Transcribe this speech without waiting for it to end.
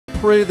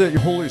pray that your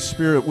Holy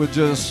Spirit would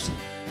just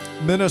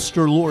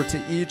minister, Lord,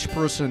 to each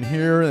person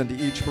here and to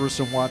each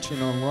person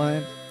watching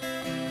online.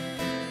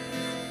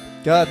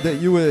 God, that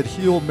you would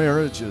heal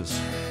marriages.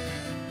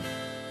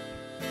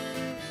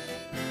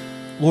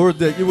 Lord,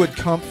 that you would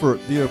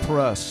comfort the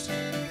oppressed.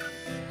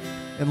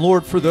 And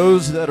Lord, for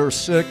those that are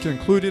sick,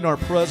 including our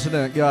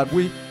president, God,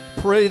 we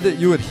pray that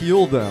you would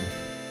heal them.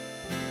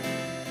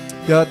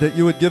 God, that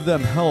you would give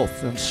them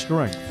health and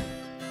strength.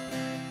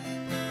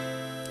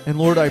 And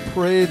Lord, I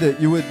pray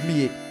that you would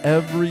meet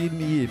every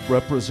need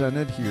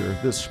represented here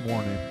this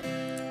morning.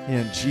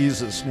 In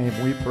Jesus' name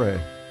we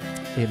pray.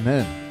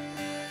 Amen.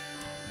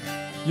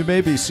 You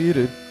may be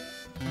seated.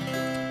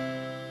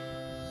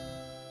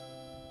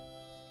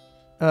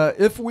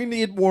 If we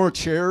need more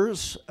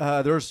chairs,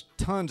 there's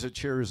tons of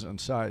chairs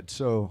inside,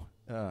 so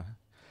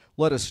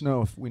let us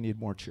know if we need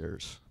more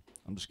chairs.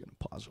 I'm just going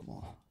to pause them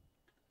all.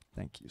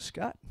 Thank you,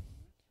 Scott.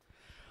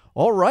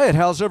 All right,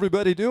 how's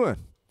everybody doing?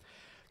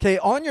 Okay,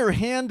 on your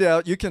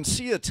handout, you can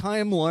see a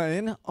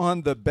timeline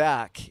on the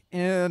back,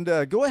 and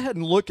go ahead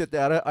and look at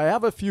that. I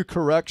have a few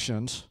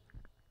corrections.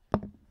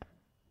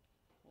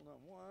 Hold on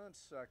one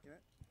second.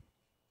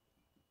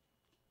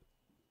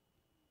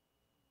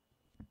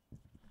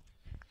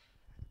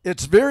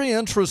 It's very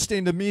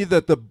interesting to me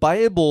that the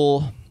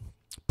Bible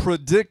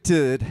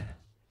predicted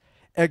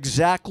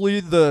exactly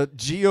the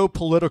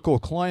geopolitical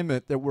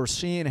climate that we're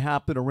seeing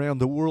happen around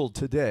the world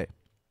today.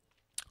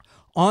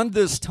 On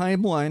this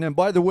timeline, and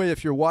by the way,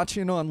 if you're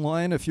watching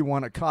online, if you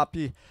want a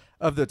copy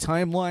of the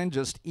timeline,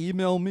 just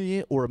email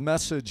me or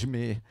message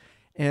me,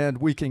 and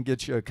we can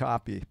get you a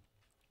copy.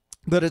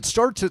 But it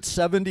starts at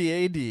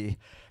 70 AD.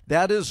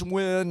 That is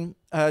when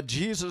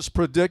Jesus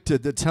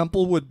predicted the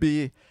temple would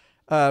be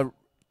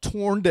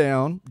torn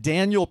down.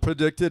 Daniel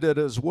predicted it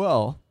as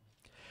well.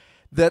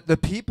 That the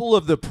people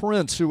of the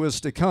prince who is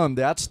to come,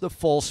 that's the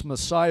false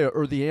Messiah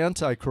or the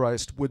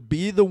Antichrist, would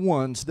be the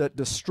ones that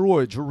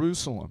destroy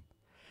Jerusalem.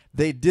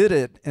 They did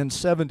it in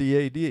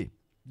 70 AD.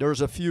 There's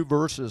a few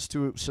verses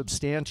to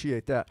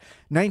substantiate that.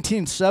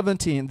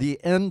 1917, the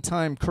end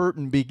time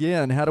curtain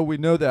began. How do we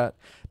know that?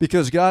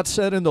 Because God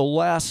said in the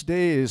last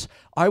days,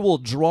 I will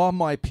draw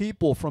my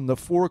people from the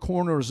four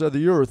corners of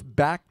the earth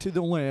back to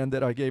the land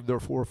that I gave their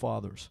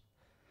forefathers.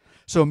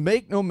 So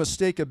make no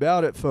mistake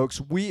about it, folks,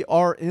 we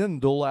are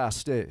in the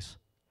last days.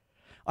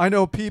 I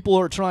know people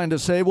are trying to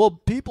say, well,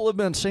 people have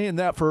been saying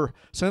that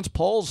since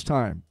Paul's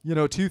time,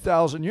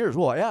 2,000 years.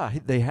 Well, yeah,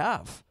 they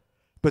have.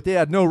 But they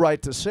had no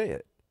right to say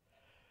it.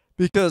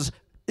 Because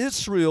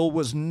Israel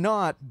was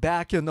not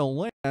back in the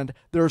land,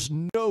 there's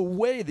no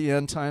way the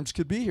end times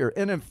could be here.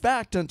 And in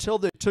fact, until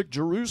they took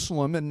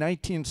Jerusalem in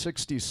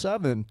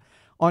 1967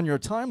 on your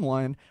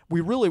timeline, we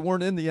really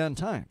weren't in the end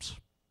times.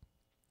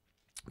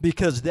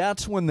 Because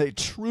that's when they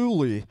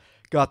truly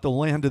got the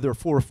land of their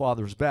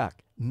forefathers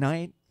back.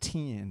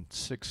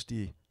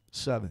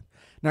 1967.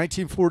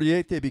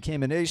 1948, they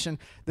became a nation.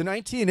 The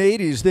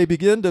 1980s, they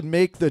began to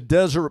make the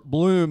desert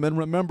bloom. And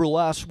remember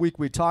last week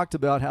we talked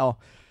about how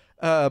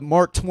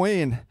Mark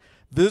Twain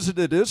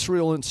visited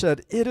Israel and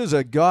said, it is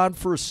a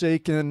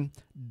God-forsaken,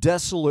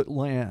 desolate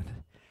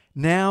land.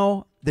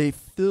 Now they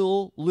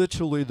fill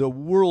literally the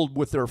world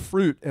with their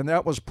fruit. And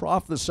that was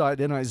prophesied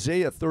in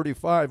Isaiah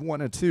 35,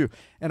 1 and 2,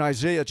 and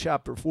Isaiah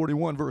chapter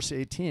 41, verse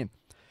 18.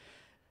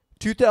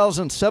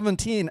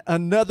 2017,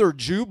 another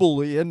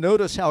Jubilee, and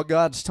notice how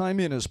God's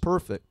timing is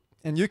perfect.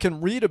 And you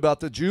can read about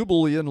the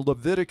Jubilee in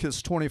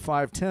Leviticus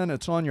 25:10.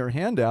 It's on your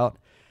handout.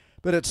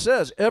 But it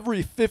says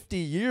every 50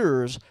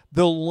 years,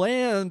 the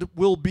land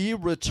will be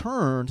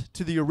returned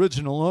to the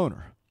original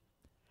owner.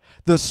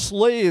 The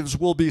slaves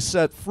will be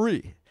set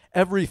free.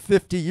 Every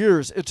 50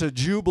 years, it's a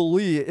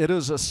Jubilee. It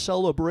is a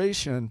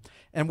celebration.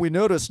 And we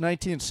notice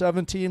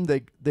 1917,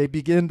 they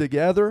begin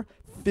together.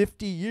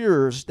 50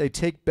 years, they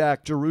take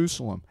back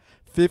Jerusalem.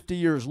 50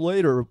 years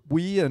later,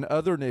 we and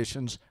other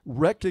nations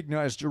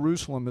recognize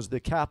Jerusalem as the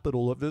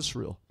capital of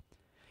Israel.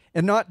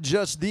 And not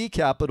just the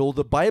capital.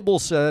 The Bible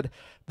said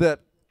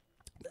that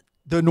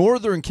the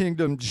northern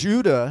kingdom,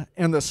 Judah,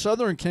 and the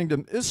southern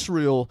kingdom,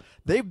 Israel,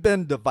 they've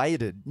been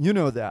divided. You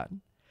know that.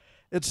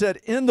 It said,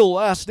 in the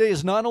last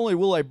days, not only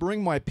will I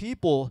bring my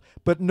people,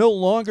 but no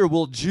longer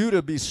will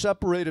Judah be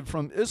separated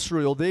from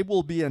Israel. They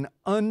will be an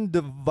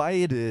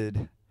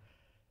undivided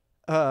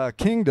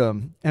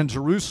kingdom, and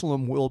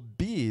Jerusalem will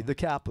be the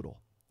capital.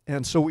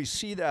 And so we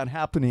see that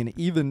happening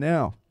even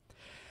now.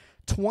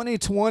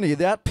 2020,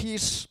 that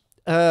peace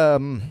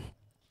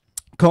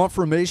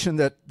confirmation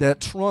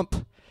that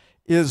Trump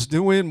is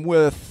doing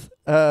with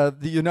the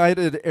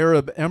United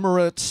Arab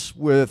Emirates,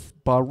 with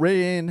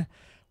Bahrain,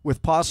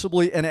 with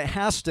possibly, and it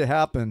has to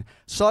happen,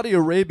 Saudi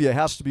Arabia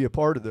has to be a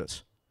part of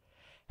this.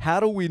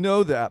 How do we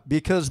know that?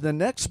 Because the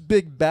next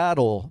big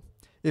battle,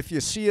 if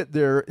you see it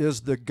there,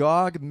 is the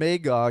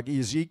Gog-Magog,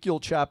 Ezekiel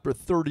chapter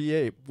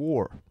 38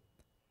 war.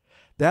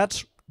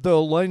 That's the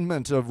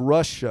alignment of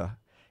Russia,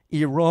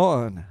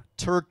 Iran,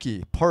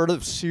 Turkey, part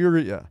of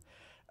Syria,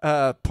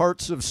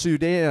 parts of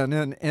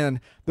Sudan,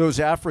 and those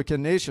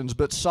African nations.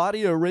 But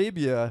Saudi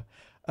Arabia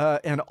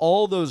and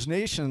all those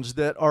nations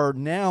that are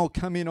now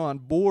coming on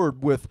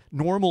board with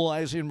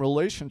normalizing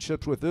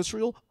relationships with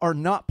Israel are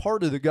not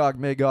part of the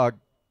Gog-Magog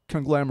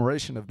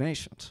conglomeration of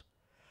nations.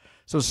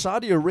 So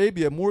Saudi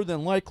Arabia more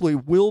than likely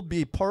will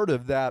be part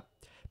of that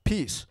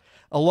piece.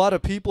 A lot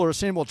of people are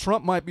saying, well,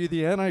 Trump might be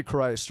the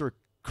Antichrist, or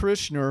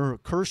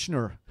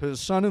Kirshner, his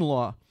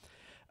son-in-law.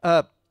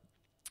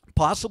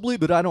 Possibly,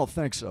 but I don't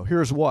think so.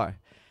 Here's why.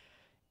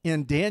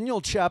 In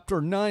Daniel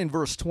chapter 9,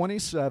 verse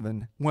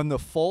 27, when the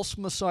false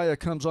Messiah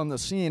comes on the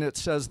scene, it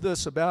says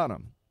this about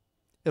him.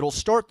 It'll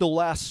start the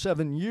last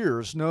 7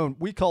 years, known,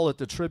 we call it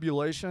the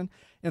tribulation.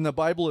 In the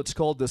Bible, it's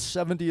called the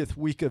 70th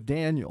week of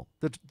Daniel.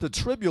 The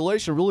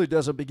tribulation really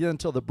doesn't begin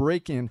until the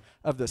breaking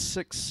of the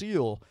sixth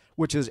seal,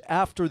 which is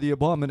after the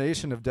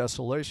abomination of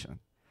desolation.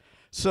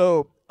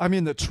 So, I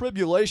mean, the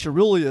tribulation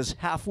really is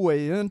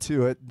halfway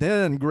into it,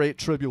 then great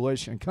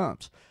tribulation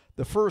comes.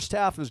 The first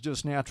half is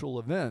just natural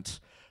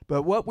events.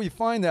 But what we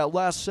find that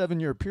last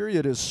 7-year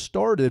period is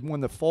started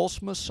when the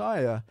false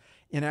Messiah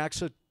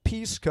enacts a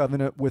peace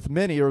covenant with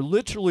many, or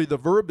literally the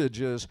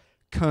verbiage is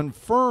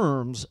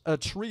confirms a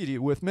treaty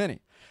with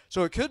many.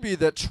 So it could be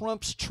that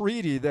Trump's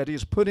treaty that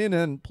he's putting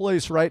in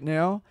place right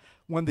now,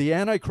 when the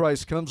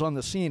Antichrist comes on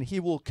the scene, he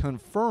will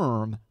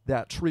confirm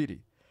that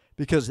treaty,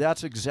 because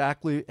that's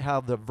exactly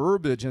how the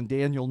verbiage in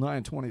Daniel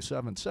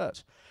 9:27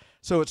 says.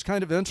 So it's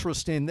kind of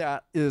interesting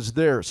that is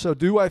there. So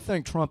do I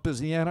think Trump is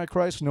the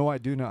Antichrist? No, I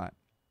do not.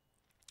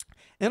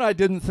 And I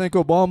didn't think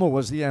Obama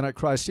was the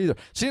Antichrist either.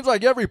 Seems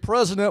like every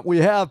president we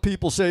have,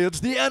 people say it's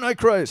the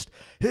Antichrist.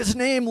 His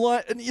name,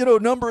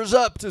 numbers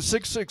up to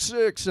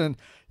 666. And,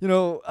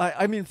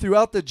 I mean,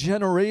 throughout the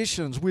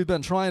generations, we've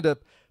been trying to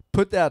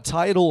put that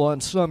title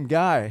on some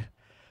guy.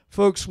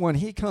 Folks, when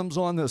he comes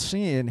on the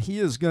scene, he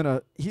is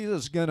gonna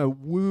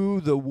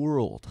woo the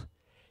world.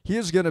 He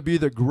is gonna be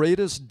the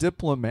greatest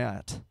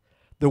diplomat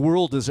the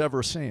world has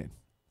ever seen.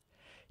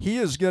 He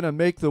is going to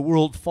make the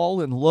world fall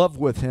in love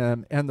with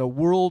him, and the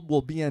world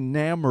will be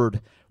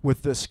enamored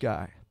with this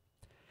guy.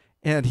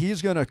 And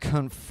he's going to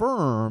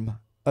confirm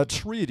a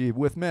treaty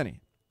with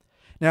many.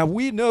 Now,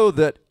 we know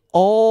that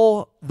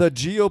all the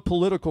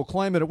geopolitical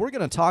climate, and we're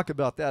going to talk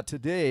about that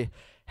today,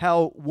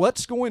 how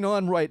what's going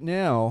on right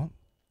now,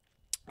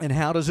 and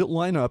how does it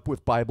line up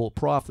with Bible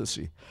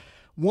prophecy.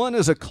 One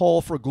is a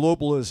call for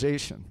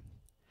globalization.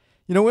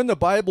 In the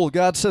Bible,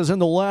 God says, in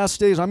the last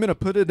days, I'm going to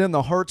put it in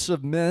the hearts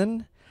of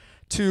men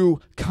to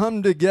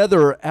come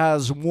together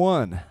as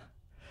one,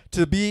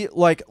 to be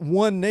like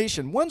one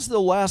nation. When's the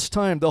last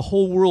time the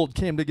whole world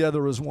came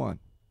together as one?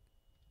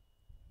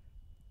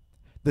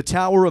 The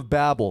Tower of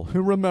Babel.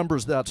 Who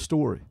remembers that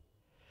story?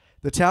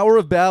 The Tower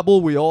of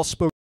Babel, we all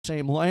spoke the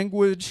same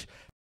language.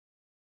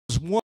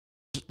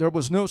 There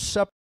was no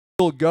separate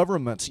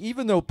governments.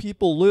 Even though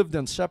people lived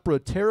in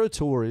separate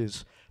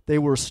territories, they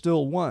were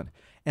still one.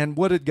 And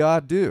what did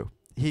God do?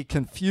 He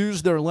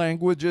confused their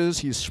languages.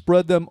 He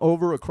spread them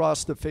over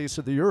across the face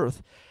of the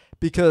earth,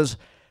 because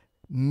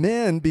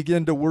men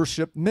begin to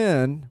worship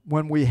men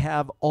when we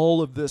have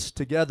all of this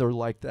together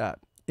like that.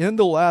 In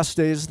the last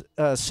days,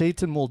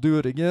 Satan will do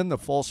it again, the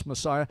false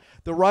Messiah.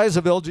 The rise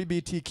of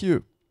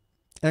LGBTQ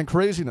and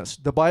craziness.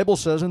 The Bible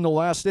says in the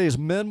last days,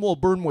 men will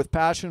burn with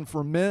passion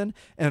for men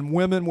and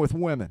women with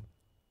women.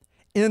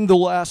 In the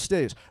last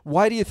days.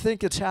 Why do you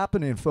think it's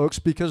happening, folks?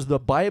 Because the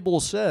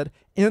Bible said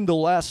in the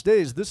last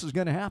days this is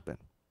going to happen.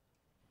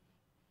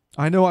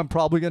 I know I'm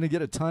probably going to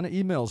get a ton of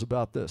emails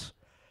about this.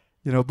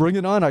 Bring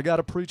it on. I got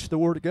to preach the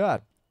Word of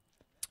God.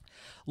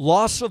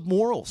 Loss of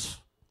morals.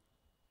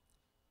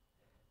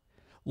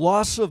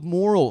 Loss of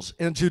morals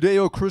and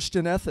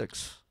Judeo-Christian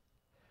ethics.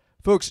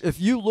 Folks, if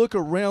you look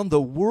around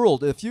the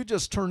world, if you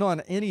just turn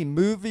on any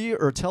movie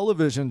or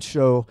television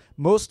show,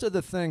 most of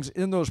the things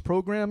in those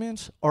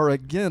programmings are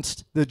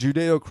against the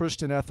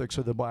Judeo-Christian ethics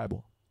of the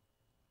Bible.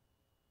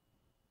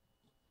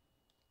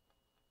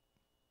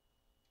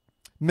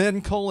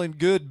 Men calling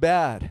good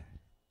bad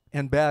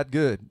and bad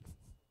good.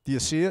 Do you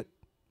see it?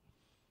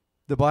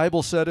 The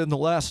Bible said in the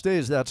last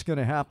days that's going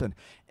to happen.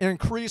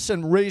 Increase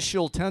in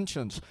racial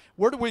tensions.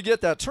 Where do we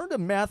get that? Turn to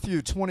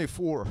Matthew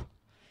 24.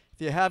 If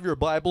you have your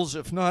Bibles,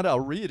 if not, I'll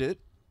read it.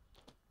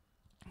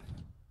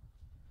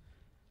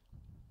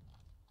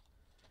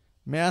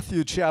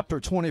 Matthew chapter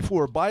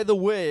 24. By the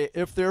way,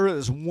 if there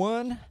is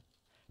one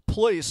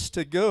place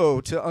to go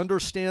to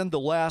understand the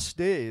last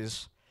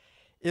days,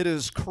 it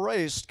is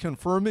Christ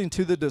confirming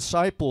to the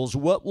disciples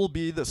what will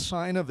be the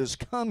sign of his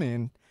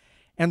coming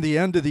and the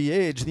end of the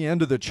age, the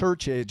end of the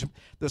church age,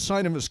 the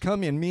sign of his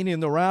coming, meaning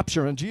the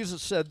rapture. And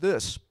Jesus said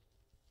this,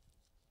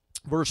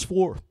 verse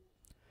 4,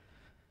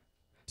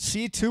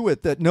 see to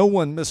it that no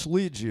one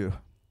misleads you.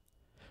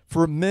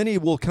 For many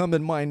will come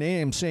in my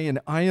name, saying,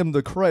 I am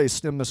the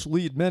Christ, and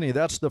mislead many.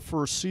 That's the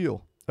first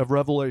seal of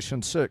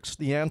Revelation 6,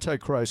 the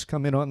Antichrist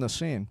coming on the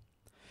scene.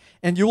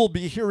 And you will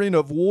be hearing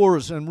of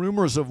wars and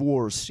rumors of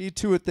wars. See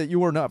to it that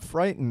you are not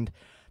frightened.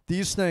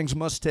 These things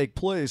must take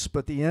place,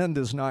 but the end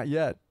is not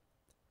yet.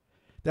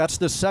 That's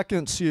the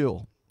second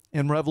seal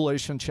in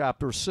Revelation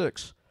chapter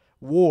 6,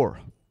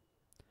 war.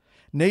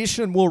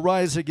 Nation will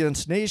rise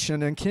against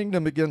nation and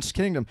kingdom against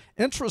kingdom.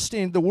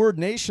 Interesting, the word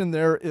nation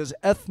there is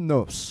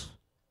ethnos,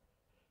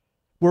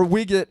 where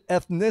we get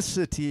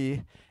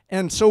ethnicity.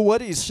 And so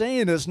what he's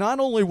saying is not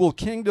only will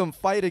kingdom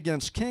fight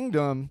against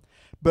kingdom,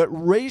 but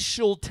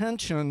racial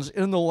tensions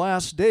in the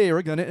last day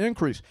are going to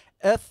increase.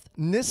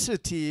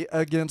 Ethnicity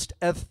against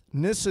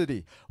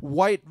ethnicity.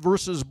 White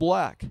versus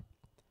black.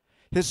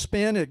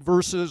 Hispanic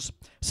versus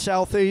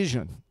South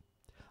Asian.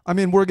 I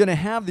mean, we're going to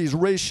have these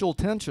racial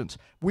tensions.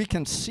 We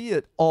can see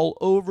it all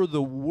over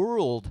the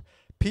world.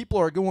 People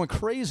are going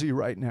crazy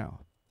right now.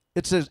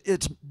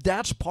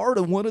 That's part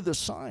of one of the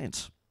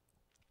signs.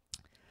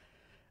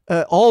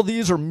 All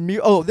these are,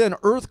 then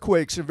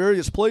earthquakes in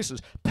various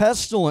places.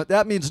 Pestilent,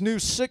 that means new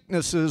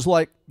sicknesses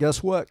like,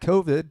 guess what,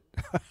 COVID.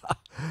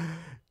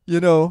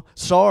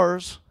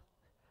 SARS,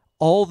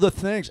 all the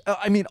things.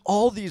 I mean,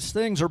 all these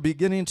things are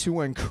beginning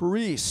to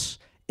increase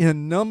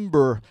in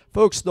number.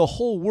 Folks, the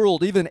whole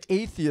world, even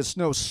atheists,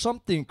 know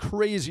something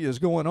crazy is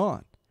going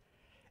on.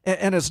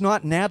 And it's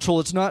not natural.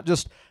 It's not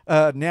just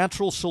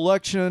natural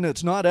selection.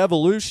 It's not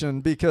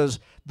evolution, because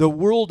the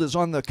world is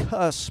on the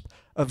cusp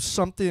of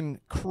something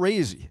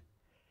crazy.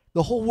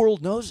 The whole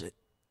world knows it.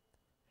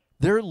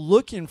 They're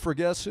looking for,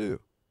 guess who?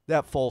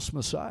 That false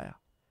Messiah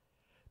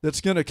that's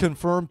going to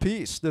confirm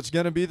peace, that's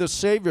going to be the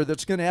Savior,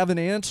 that's going to have an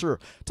answer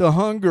to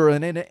hunger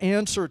and an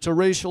answer to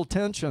racial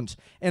tensions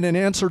and an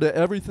answer to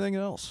everything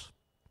else.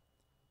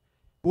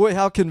 Boy,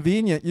 how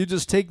convenient. You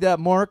just take that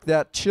mark,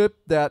 that chip,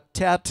 that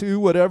tattoo,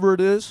 whatever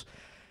it is.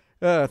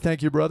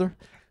 Thank you, brother.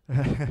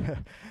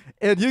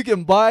 And you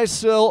can buy,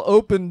 sell,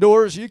 open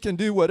doors. You can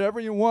do whatever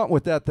you want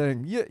with that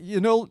thing. You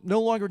no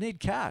longer need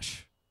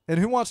cash. And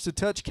who wants to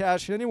touch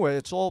cash anyway?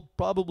 It's all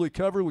probably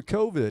covered with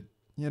COVID,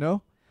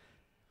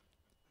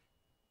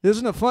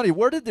 Isn't it funny?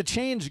 Where did the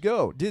change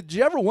go? Did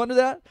you ever wonder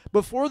that?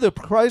 Before the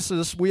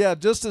crisis, we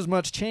had just as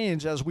much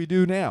change as we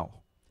do now.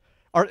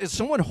 Is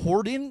someone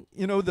hoarding,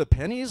 the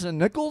pennies and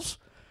nickels?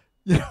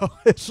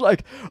 It's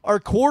like, are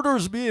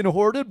quarters being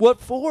hoarded?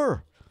 What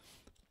for?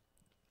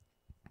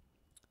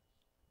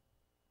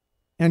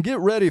 And get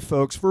ready,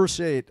 folks, verse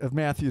 8 of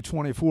Matthew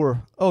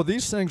 24. Oh,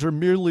 these things are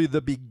merely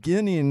the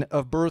beginning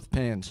of birth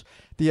pains.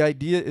 The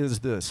idea is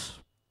this.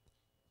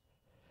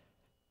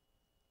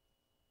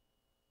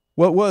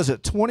 What was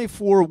it?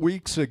 24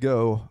 weeks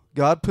ago,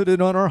 God put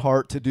it on our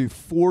heart to do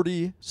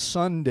 40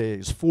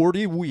 Sundays,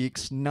 40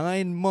 weeks,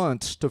 9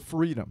 months to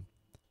freedom.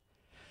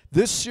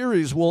 This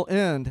series will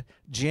end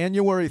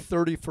January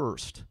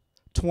 31st,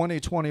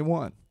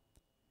 2021.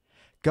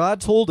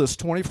 God told us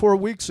 24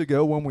 weeks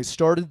ago when we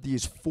started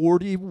these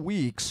 40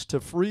 weeks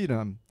to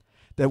freedom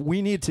that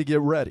we need to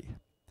get ready.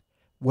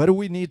 What do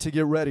we need to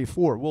get ready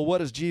for? Well, what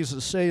does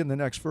Jesus say in the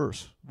next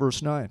verse?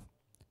 Verse 9.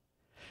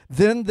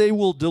 Then they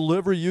will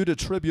deliver you to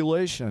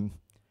tribulation,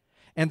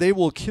 and they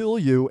will kill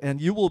you, and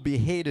you will be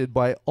hated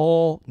by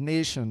all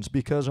nations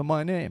because of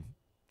my name.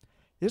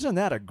 Isn't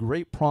that a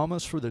great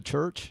promise for the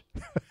church?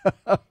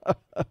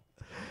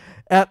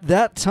 At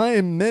that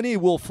time, many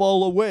will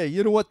fall away.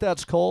 You know what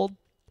that's called?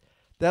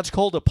 That's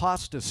called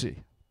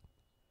apostasy.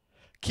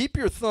 Keep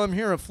your thumb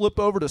here and flip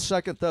over to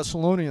 2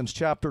 Thessalonians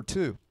chapter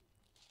 2.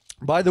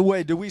 By the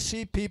way, do we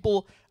see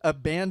people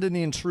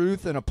abandoning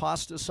truth and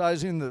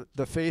apostatizing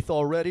the faith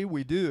already?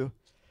 We do.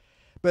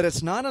 But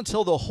it's not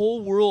until the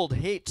whole world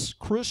hates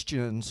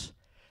Christians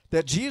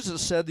that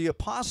Jesus said the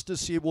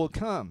apostasy will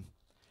come.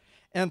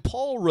 And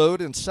Paul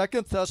wrote in 2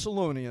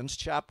 Thessalonians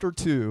chapter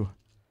 2,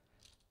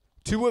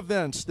 two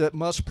events that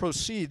must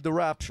precede the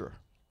rapture.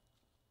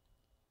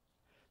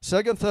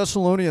 2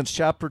 Thessalonians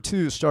chapter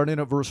 2, starting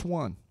at verse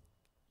 1.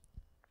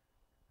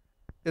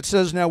 It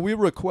says, Now we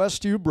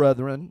request you,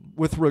 brethren,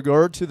 with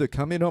regard to the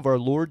coming of our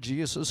Lord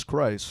Jesus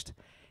Christ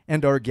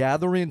and our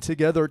gathering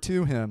together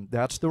to him,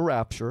 that's the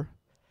rapture,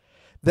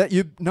 that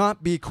you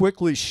not be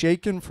quickly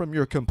shaken from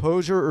your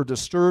composure or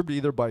disturbed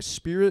either by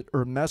spirit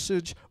or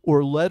message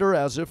or letter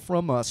as if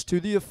from us, to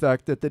the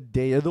effect that the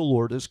day of the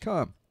Lord is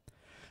come.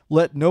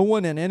 Let no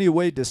one in any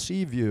way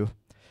deceive you.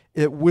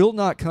 It will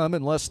not come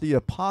unless the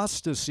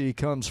apostasy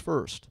comes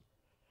first.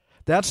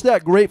 That's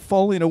that great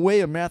falling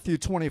away in Matthew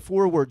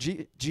 24 where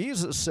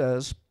Jesus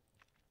says,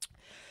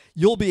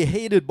 you'll be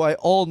hated by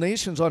all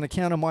nations on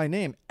account of my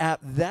name. At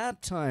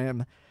that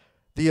time,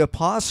 the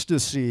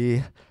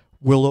apostasy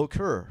will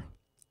occur.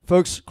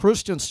 Folks,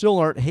 Christians still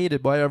aren't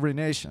hated by every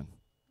nation.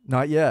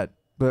 Not yet,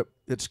 but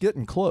it's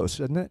getting close,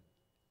 isn't it?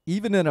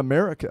 Even in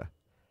America.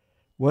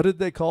 What did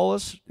they call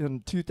us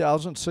in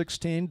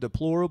 2016?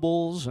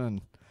 Deplorables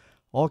and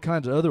all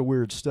kinds of other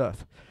weird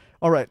stuff.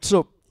 All right,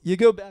 so you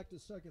go back to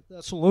 2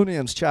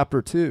 Thessalonians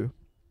chapter 2.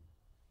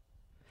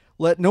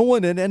 Let no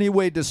one in any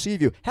way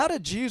deceive you. How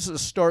did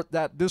Jesus start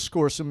that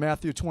discourse in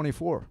Matthew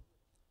 24?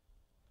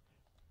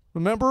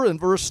 Remember in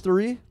verse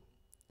 3?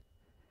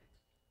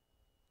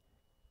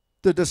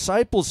 The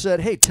disciples said,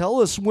 hey, tell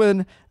us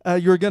when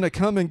you're going to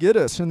come and get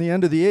us in the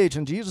end of the age.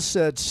 And Jesus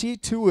said, see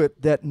to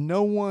it that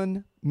no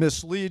one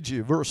misleads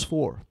you. Verse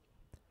 4.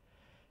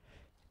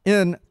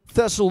 In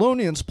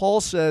Thessalonians,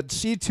 Paul said,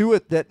 see to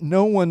it that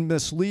no one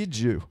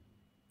misleads you.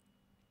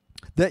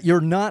 that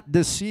you're not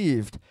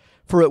deceived.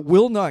 For it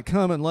will not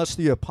come unless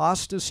the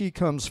apostasy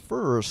comes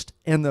first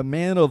and the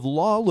man of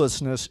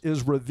lawlessness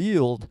is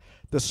revealed,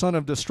 the son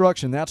of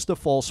destruction. That's the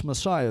false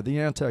Messiah, the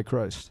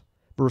Antichrist.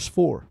 Verse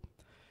 4,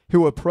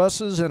 who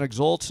oppresses and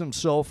exalts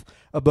himself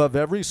above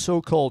every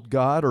so-called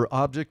God or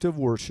object of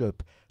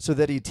worship, so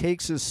that he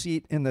takes his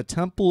seat in the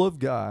temple of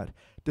God,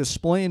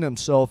 displaying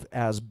himself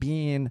as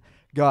being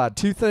God.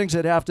 Two things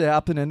that have to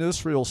happen in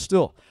Israel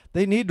still.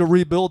 They need to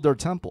rebuild their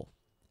temple,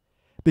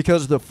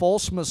 because the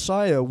false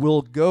Messiah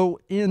will go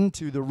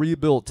into the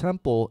rebuilt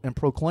temple and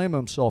proclaim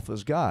himself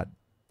as God.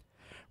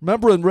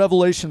 Remember in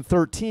Revelation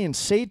 13,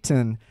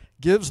 Satan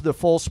gives the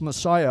false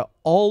Messiah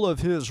all of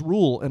his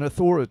rule and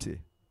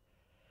authority.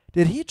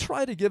 Did he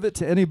try to give it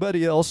to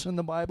anybody else in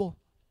the Bible?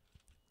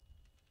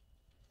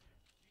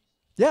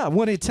 Yeah,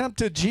 when he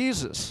tempted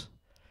Jesus.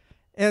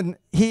 And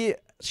he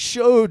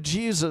showed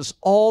Jesus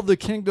all the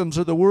kingdoms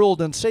of the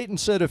world. And Satan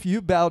said, if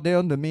you bow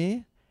down to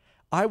me,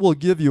 I will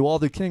give you all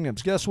the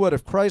kingdoms. Guess what?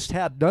 If Christ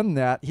had done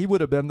that, he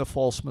would have been the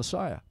false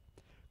Messiah.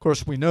 Of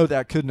course, we know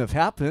that couldn't have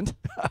happened.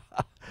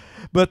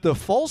 But the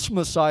false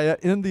Messiah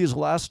in these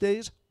last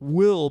days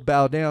will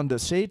bow down to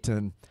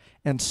Satan,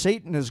 and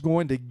Satan is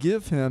going to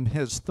give him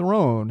his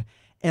throne.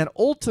 And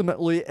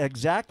ultimately,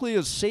 exactly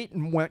as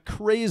Satan went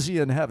crazy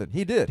in heaven,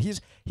 he did.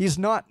 He's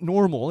not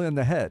normal in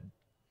the head.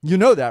 You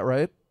know that,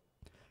 right?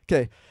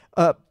 Okay.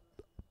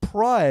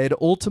 Pride,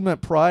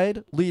 ultimate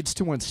pride, leads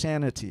to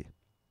insanity.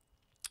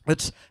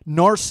 It's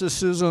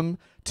narcissism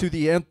to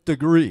the nth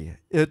degree.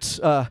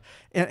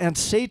 And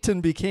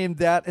Satan became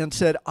that and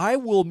said, I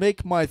will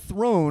make my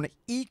throne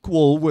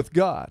equal with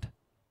God.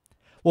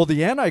 Well,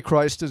 the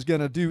Antichrist is going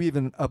to do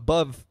even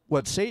above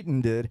what Satan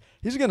did.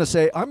 He's going to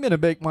say, I'm going to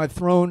make my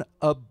throne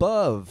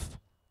above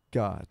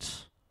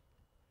God's.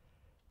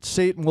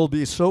 Satan will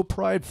be so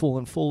prideful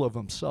and full of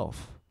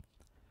himself.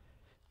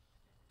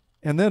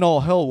 And then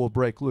all hell will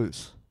break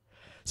loose.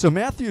 So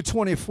Matthew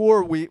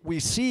 24, we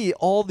see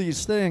all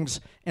these things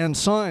and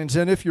signs.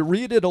 And if you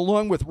read it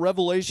along with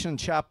Revelation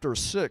chapter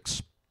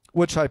 6,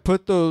 which I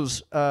put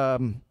those, did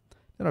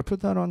I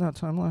put that on that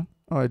timeline?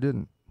 Oh, I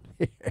didn't.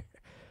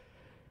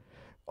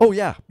 Oh,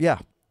 yeah.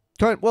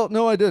 Well,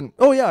 no, I didn't.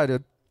 Oh, yeah, I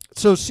did.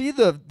 So see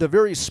the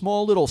very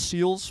small little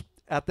seals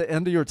at the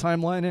end of your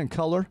timeline in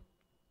color?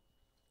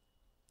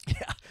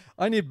 Yeah,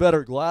 I need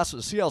better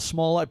glasses. See how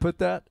small I put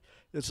that?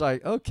 It's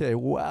like, okay,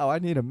 wow, I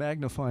need a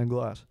magnifying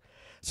glass.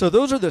 So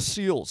those are the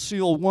seals.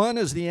 Seal 1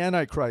 is the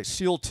Antichrist.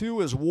 Seal 2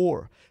 is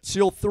war.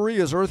 Seal 3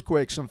 is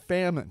earthquakes and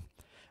famine.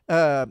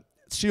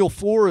 Seal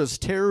 4 is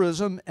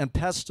terrorism and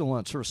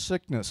pestilence or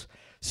sickness.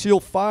 Seal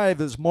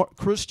 5 is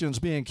Christians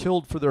being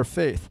killed for their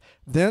faith.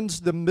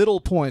 Then's the middle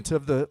point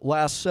of the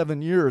last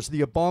 7 years,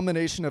 the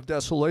abomination of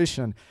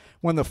desolation,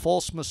 when the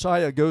false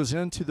Messiah goes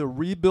into the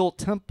rebuilt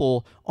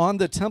temple on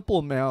the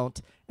Temple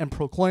Mount and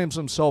proclaims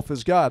himself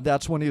as God.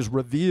 That's when he's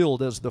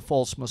revealed as the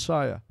false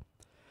Messiah.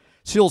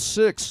 Seal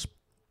 6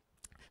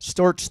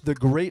 starts the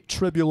Great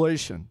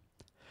Tribulation.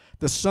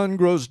 The sun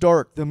grows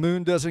dark. The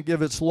moon doesn't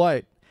give its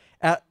light.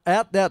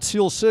 At that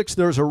seal 6,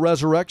 there's a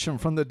resurrection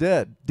from the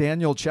dead.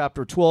 Daniel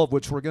chapter 12,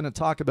 which we're going to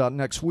talk about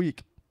next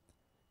week.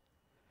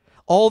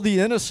 All the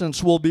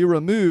innocents will be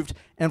removed.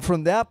 And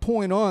from that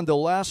point on, the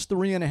last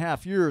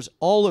 3.5 years,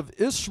 all of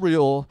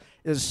Israel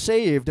is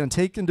saved and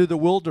taken to the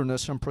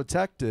wilderness and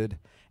protected.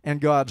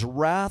 And God's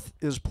wrath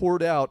is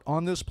poured out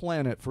on this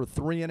planet for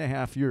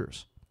 3.5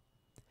 years.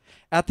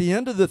 At the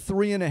end of the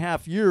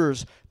 3.5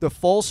 years, the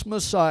false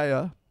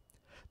Messiah,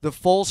 the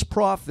false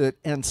prophet,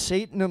 and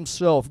Satan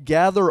himself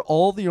gather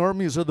all the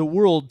armies of the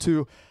world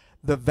to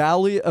the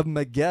valley of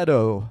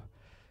Megiddo,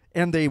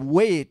 and they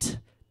wait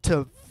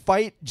to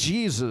fight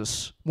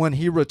Jesus when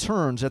he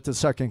returns at the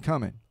second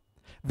coming.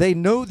 They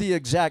know the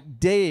exact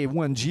day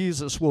when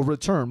Jesus will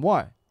return.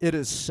 Why? It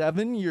is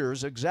 7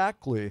 years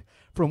exactly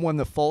from when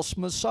the false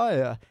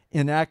Messiah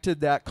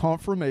enacted that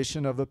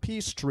confirmation of a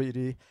peace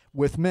treaty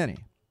with many.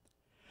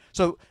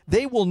 So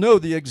they will know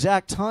the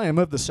exact time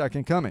of the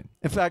second coming.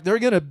 In fact, they're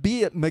going to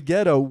be at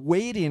Megiddo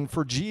waiting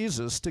for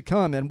Jesus to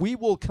come, and we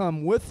will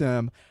come with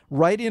them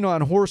riding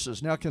on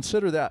horses. Now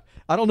consider that.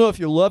 I don't know if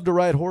you love to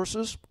ride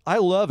horses. I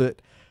love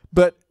it.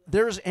 But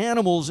there's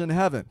animals in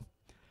heaven,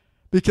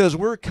 because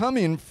we're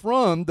coming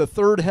from the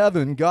third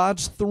heaven,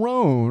 God's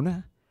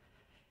throne.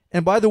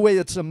 And by the way,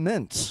 it's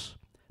immense.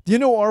 Do you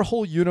know our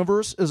whole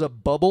universe is a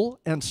bubble,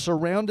 and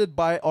surrounded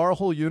by our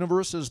whole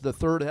universe is the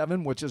third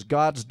heaven, which is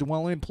God's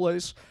dwelling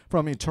place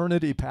from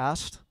eternity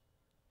past?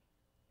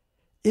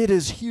 It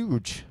is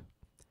huge.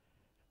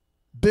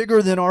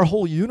 Bigger than our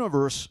whole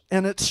universe,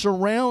 and it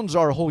surrounds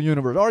our whole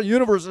universe. Our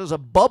universe is a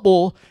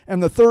bubble,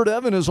 and the third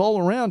heaven is all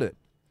around it.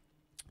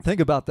 Think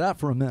about that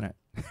for a minute.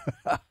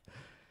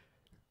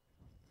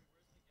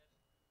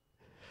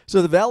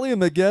 So the Valley of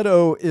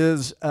Megiddo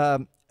is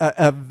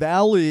a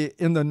valley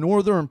in the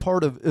northern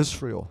part of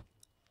Israel.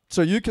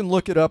 So you can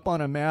look it up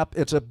on a map.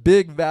 It's a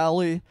big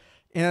valley,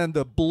 and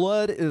the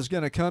blood is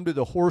going to come to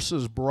the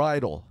horse's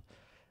bridle.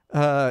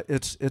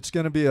 It's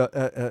going to be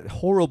a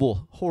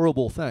horrible,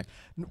 horrible thing.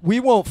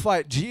 We won't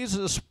fight.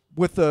 Jesus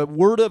with the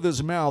word of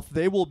his mouth,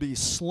 they will be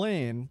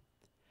slain.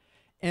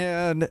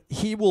 And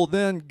he will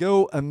then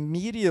go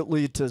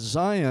immediately to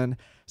Zion,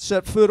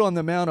 set foot on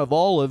the Mount of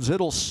Olives.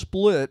 It'll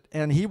split,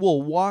 and he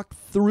will walk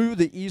through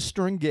the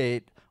eastern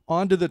gate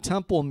onto the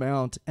Temple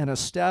Mount and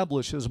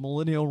establish his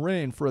millennial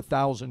reign for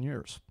 1,000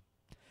 years.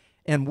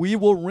 And we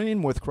will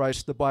reign with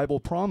Christ, the Bible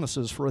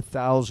promises, for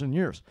 1,000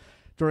 years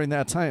during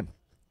that time.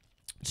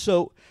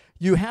 So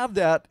you have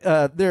that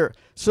there.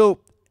 So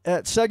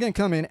at second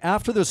coming,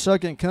 after the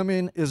second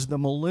coming is the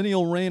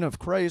millennial reign of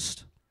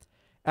Christ.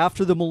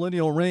 After the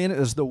millennial reign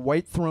is the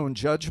white throne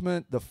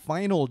judgment, the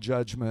final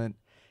judgment.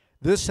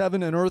 This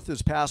heaven and earth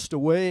is passed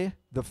away.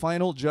 The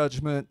final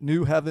judgment,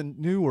 new heaven,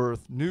 new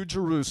earth, new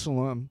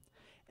Jerusalem,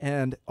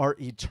 and our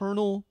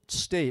eternal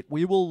state.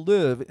 We will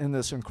live in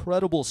this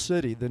incredible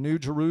city, the New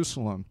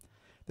Jerusalem,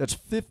 that's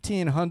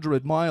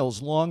 1,500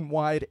 miles long,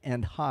 wide,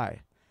 and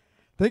high.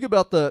 Think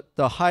about the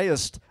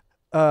highest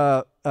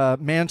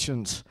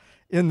mansions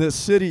in this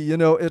city. You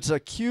know, it's a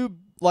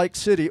cube-like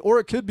city, or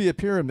it could be a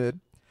pyramid,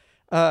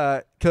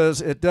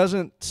 because it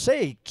doesn't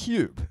say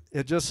cube.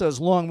 It just says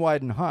long,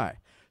 wide, and high.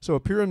 So a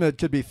pyramid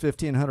could be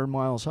 1,500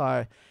 miles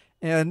high.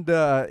 And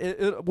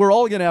we're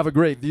all going to have a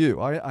great view.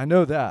 I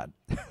know that.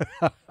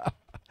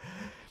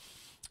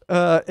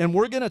 And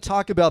we're going to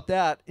talk about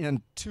that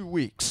in 2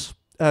 weeks,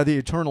 the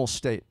eternal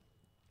state.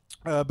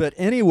 But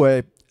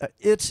anyway,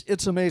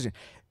 it's amazing.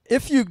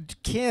 If you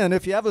can,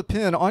 if you have a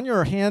pen on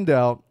your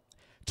handout,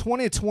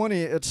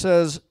 2020, it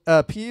says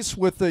peace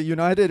with the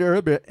United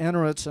Arab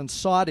Emirates and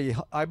Saudi.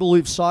 I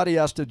believe Saudi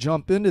has to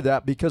jump into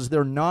that because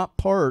they're not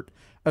part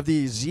of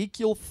the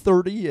Ezekiel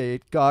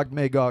 38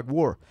 Gog-Magog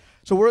war.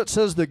 So where it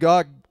says the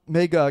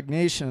Gog-Magog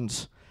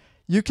nations,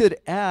 you could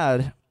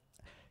add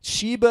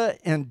Sheba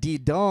and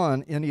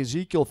Dedan in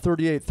Ezekiel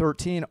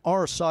 38:13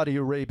 are Saudi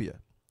Arabia.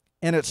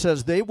 And it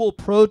says they will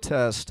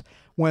protest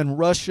when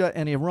Russia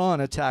and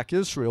Iran attack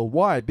Israel.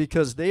 Why?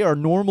 Because they are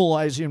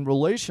normalizing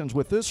relations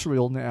with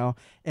Israel now.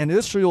 And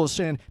Israel is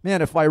saying,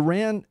 man, if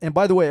Iran, and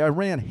by the way,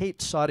 Iran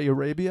hates Saudi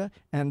Arabia,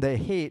 and they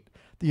hate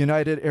the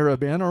United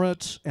Arab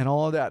Emirates and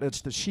all of that.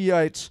 It's the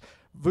Shiites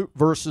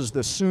versus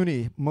the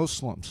Sunni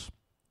Muslims.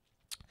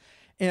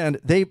 And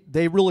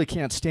they really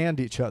can't stand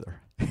each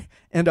other.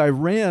 And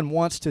Iran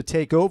wants to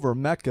take over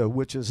Mecca,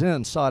 which is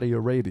in Saudi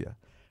Arabia,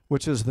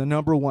 which is the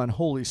 #1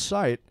 holy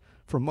site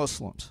for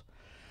Muslims.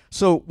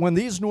 So when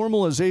these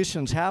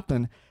normalizations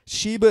happen,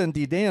 Sheba and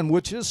Dedan,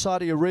 which is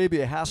Saudi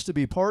Arabia, has to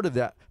be part of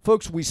that.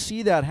 Folks, we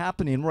see that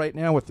happening right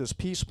now with this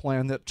peace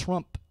plan that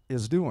Trump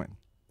is doing.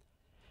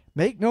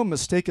 Make no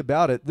mistake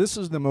about it, this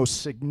is the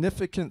most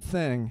significant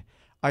thing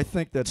I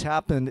think that's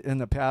happened in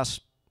the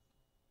past.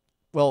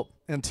 Well,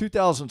 in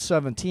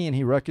 2017,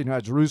 he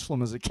recognized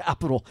Jerusalem as a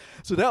capital,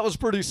 so that was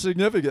pretty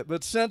significant.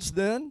 But since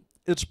then,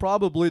 it's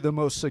probably the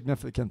most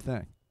significant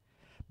thing,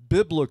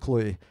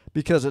 biblically,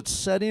 because it's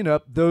setting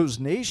up those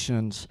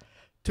nations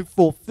to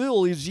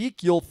fulfill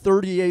Ezekiel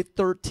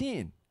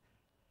 38:13.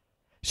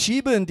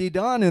 Sheba and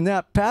Dedan in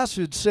that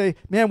passage say,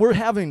 man, we're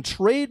having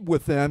trade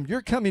with them.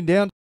 You're coming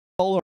down to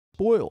all our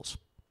spoils.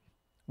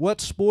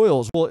 What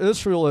spoils? Well,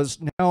 Israel has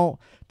now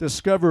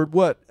discovered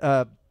what?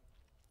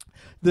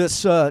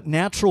 This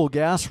natural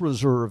gas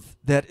reserve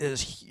that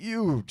is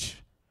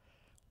huge.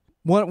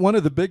 One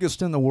of the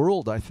biggest in the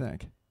world, I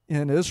think,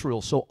 in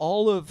Israel. So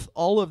all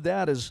of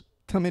that is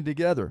coming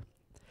together.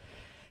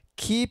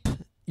 Keep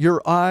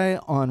your eye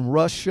on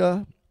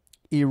Russia,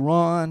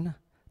 Iran,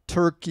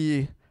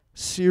 Turkey,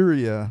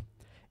 Syria,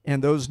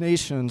 and those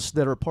nations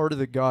that are part of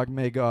the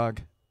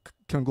Gog-Magog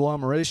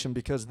conglomeration,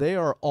 because they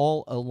are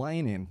all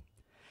aligning.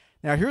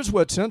 Now, here's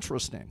what's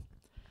interesting.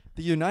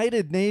 The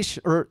United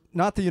Nations, or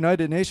not the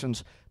United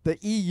Nations, the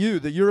EU,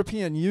 the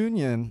European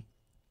Union,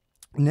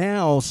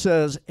 now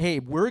says, hey,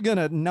 we're going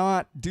to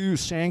not do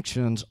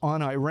sanctions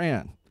on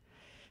Iran.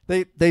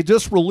 They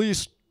just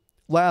released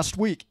last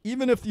week,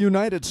 even if the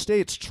United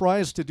States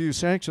tries to do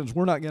sanctions,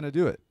 we're not going to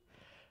do it.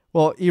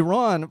 Well,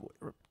 Iran,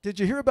 did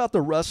you hear about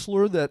the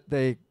wrestler that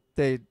they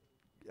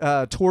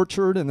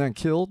tortured and then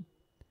killed?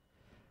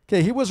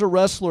 Okay, he was a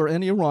wrestler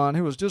in Iran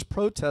who was just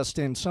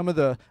protesting some of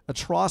the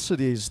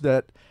atrocities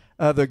that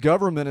the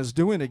government is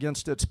doing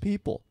against its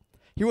people.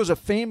 He was a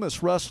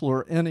famous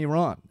wrestler in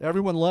Iran.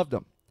 Everyone loved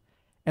him.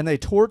 And they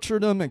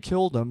tortured him and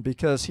killed him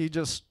because he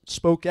just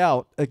spoke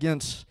out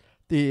against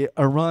the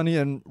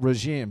Iranian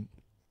regime.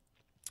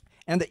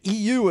 And the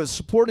EU is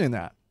supporting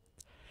that.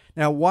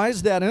 Now, why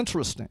is that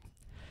interesting?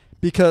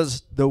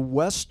 Because the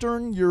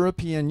Western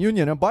European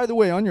Union, and by the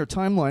way, on your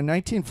timeline,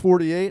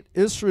 1948,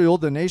 Israel,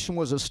 the nation,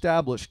 was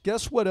established.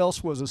 Guess what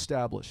else was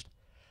established?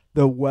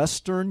 The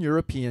Western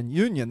European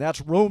Union.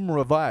 That's Rome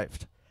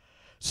revived.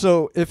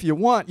 So if you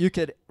want, you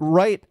could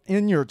write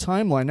in your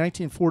timeline,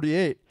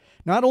 1948,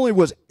 not only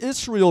was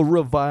Israel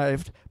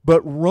revived,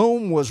 but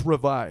Rome was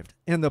revived.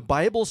 And the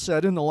Bible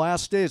said in the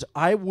last days,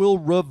 I will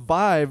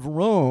revive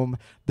Rome.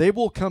 They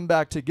will come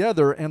back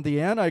together, and the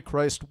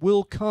Antichrist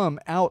will come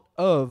out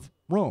of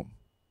Rome.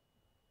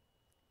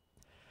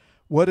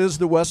 What is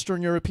the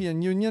Western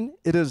European Union?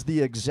 It is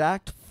the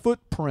exact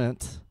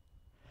footprint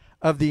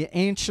of the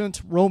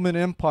ancient Roman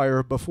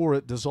Empire before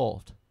it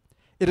dissolved.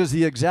 It is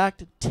the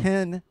exact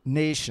 10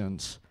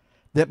 nations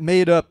that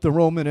made up the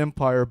Roman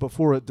Empire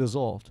before it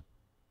dissolved.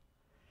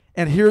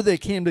 And here they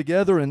came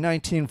together in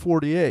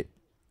 1948.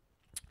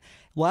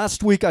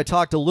 Last week I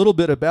talked a little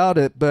bit about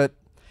it, but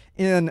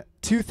in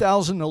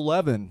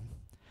 2011,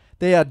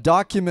 they had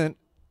document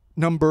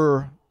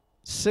number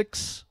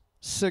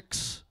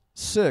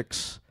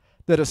 666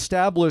 that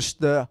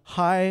established the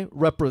High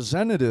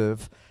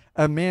Representative,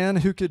 a man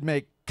who could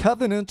make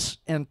covenants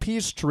and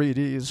peace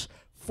treaties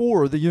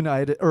for the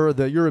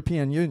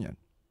European Union.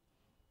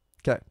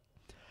 Okay.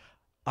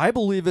 I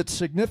believe it's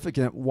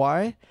significant.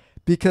 Why?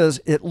 Because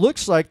it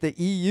looks like the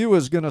EU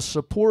is going to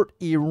support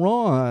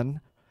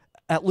Iran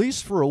at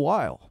least for a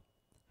while.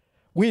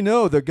 We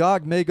know the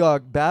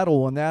Gog-Magog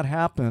battle, when that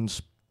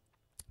happens,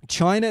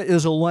 China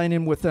is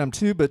aligning with them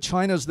too, but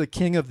China's the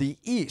king of the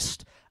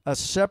East, a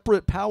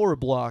separate power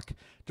block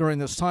during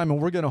this time,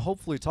 and we're going to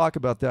hopefully talk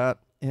about that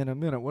in a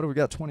minute. What do we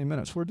got? 20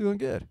 minutes. We're doing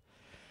good.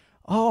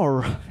 All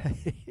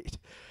right.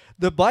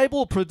 The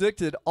Bible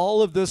predicted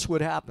all of this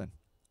would happen.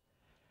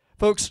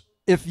 Folks,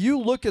 if you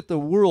look at the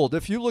world,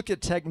 if you look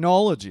at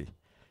technology,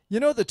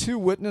 you know the two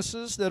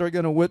witnesses that are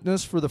going to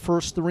witness for the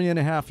first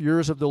 3.5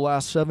 years of the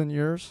last 7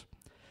 years?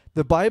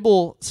 The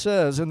Bible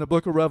says in the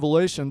book of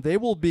Revelation, they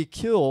will be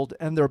killed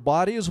and their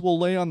bodies will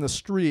lay on the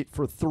street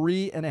for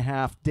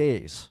 3.5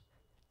 days.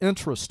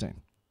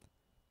 Interesting.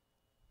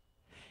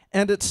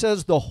 And it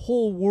says the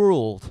whole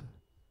world,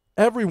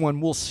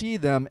 everyone will see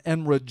them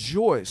and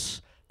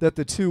rejoice that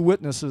the two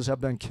witnesses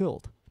have been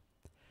killed.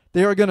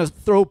 They are going to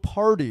throw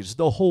parties,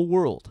 the whole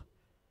world,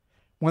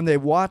 when they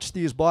watch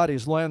these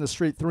bodies lie on the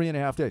street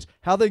 3.5 days.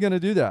 How are they going to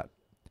do that?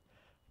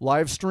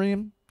 Live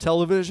stream,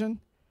 television?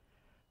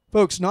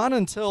 Folks, not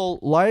until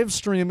live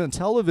stream and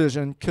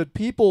television could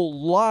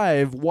people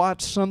live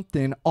watch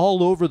something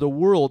all over the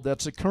world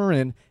that's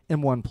occurring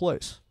in one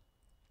place.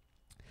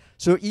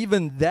 So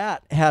even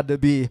that had to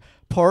be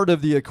part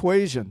of the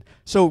equation.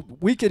 So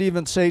we could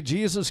even say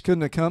Jesus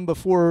couldn't have come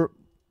before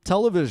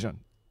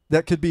television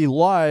that could be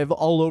live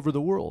all over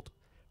the world,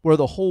 where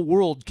the whole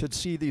world could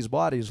see these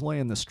bodies lay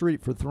in the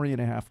street for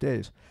 3.5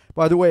 days.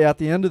 By the way, at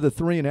the end of the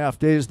 3.5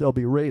 days, they'll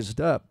be raised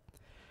up.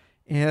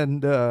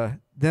 And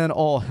then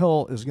all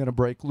hell is going to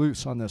break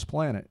loose on this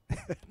planet.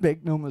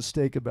 Make no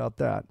mistake about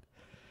that.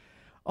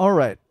 All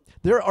right.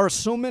 There are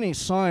so many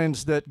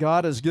signs that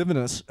God has given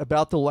us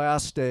about the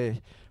last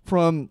day,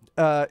 from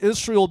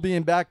Israel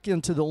being back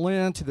into the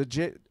land to the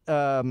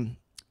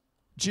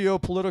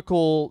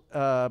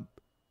geopolitical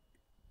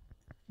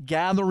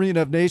gathering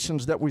of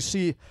nations that we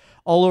see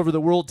all over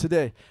the world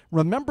today.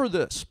 Remember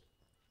this.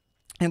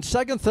 In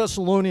 2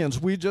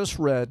 Thessalonians, we just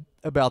read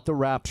about the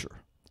rapture.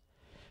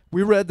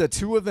 We read that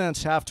two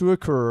events have to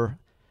occur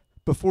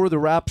before the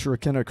rapture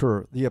can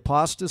occur: the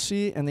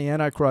apostasy and the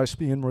Antichrist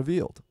being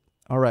revealed.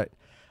 All right.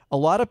 A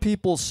lot of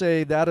people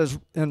say that is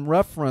in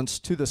reference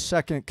to the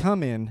second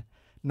coming,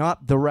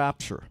 not the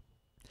rapture.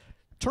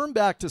 Turn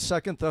back to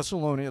 2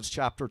 Thessalonians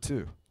chapter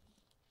 2.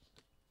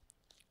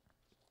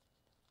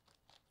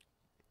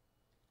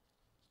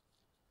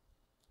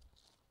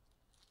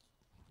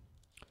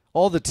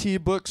 All the tea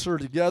books are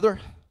together.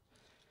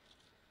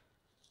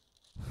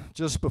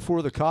 Just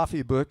before the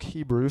coffee book,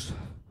 Hebrews.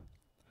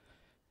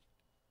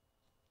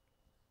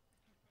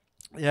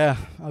 Yeah,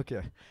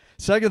 okay.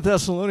 2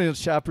 Thessalonians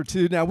chapter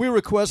 2. Now we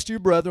request you,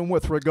 brethren,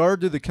 with regard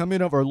to the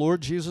coming of our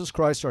Lord Jesus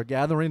Christ, our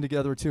gathering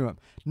together to him.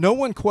 No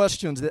one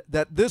questions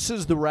that this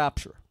is the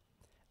rapture.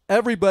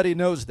 Everybody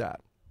knows that.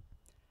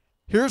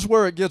 Here's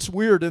where it gets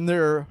weird in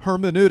their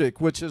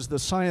hermeneutic, which is the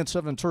science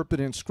of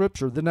interpreting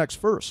Scripture, the next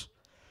verse.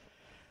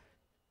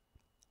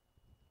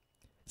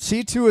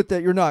 See to it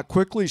that you're not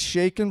quickly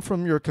shaken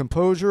from your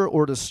composure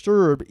or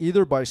disturbed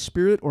either by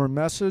spirit or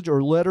message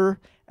or letter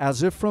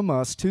as if from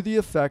us, to the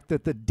effect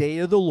that the day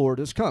of the Lord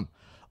has come.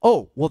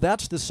 Oh, well,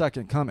 that's the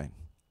second coming.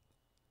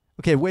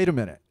 Okay, wait a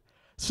minute.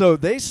 So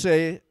they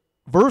say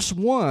verse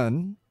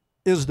 1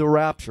 is the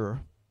rapture,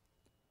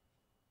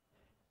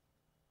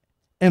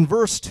 and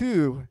verse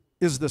 2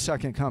 is the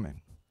second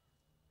coming.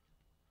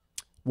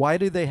 Why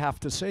do they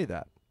have to say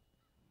that?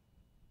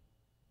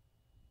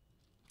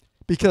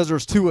 Because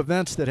there's two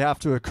events that have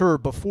to occur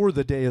before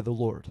the day of the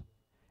Lord.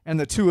 And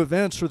the two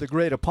events are the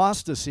great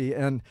apostasy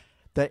and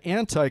the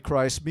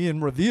Antichrist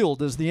being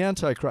revealed as the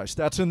Antichrist.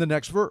 That's in the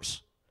next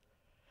verse.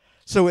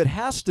 So it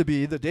has to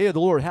be, the day of the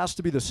Lord has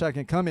to be the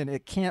second coming.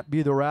 It can't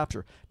be the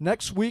rapture.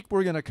 Next week,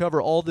 we're going to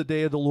cover all the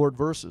day of the Lord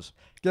verses.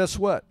 Guess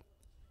what?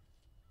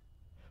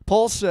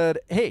 Paul said,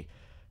 hey,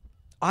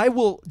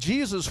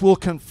 Jesus will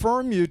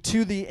confirm you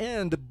to the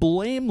end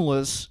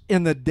blameless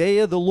in the day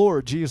of the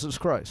Lord Jesus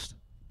Christ.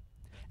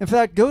 In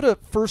fact, go to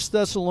 1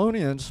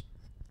 Thessalonians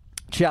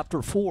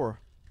chapter 4.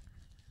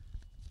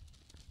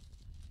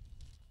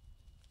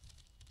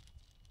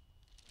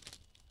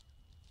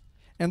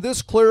 And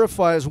this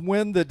clarifies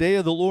when the day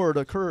of the Lord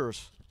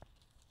occurs.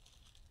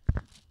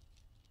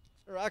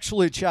 Or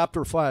actually,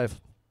 chapter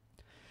 5.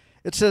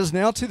 It says,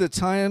 now to the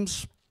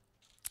times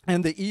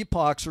and the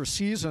epochs or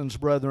seasons,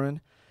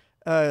 brethren,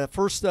 1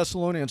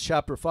 Thessalonians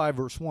chapter 5,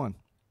 verse 1.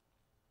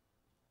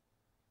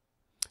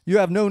 You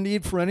have no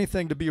need for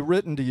anything to be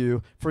written to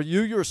you, for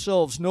you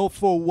yourselves know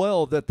full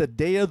well that the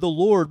day of the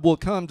Lord will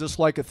come just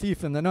like a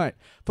thief in the night.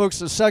 Folks,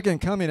 the second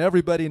coming,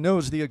 everybody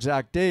knows the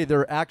exact day.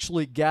 They're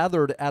actually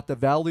gathered at the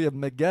valley of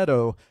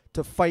Megiddo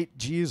to fight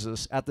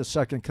Jesus at the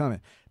second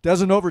coming.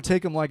 Doesn't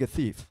overtake them like a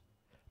thief.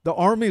 The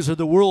armies of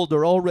the world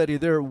are already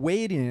there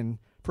waiting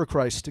for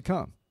Christ to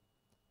come.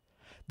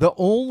 The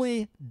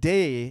only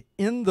day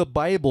in the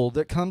Bible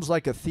that comes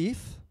like a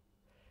thief,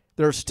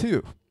 there's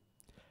two.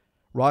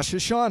 Rosh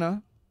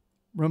Hashanah,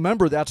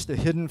 remember that's the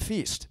hidden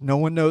feast. No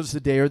one knows the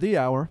day or the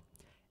hour.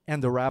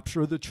 And the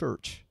rapture of the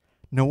church.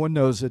 No one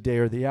knows the day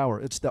or the hour.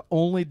 It's the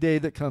only day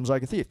that comes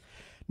like a thief.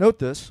 Note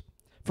this.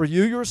 For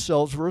you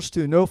yourselves, verse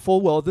 2, know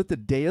full well that the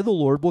day of the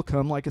Lord will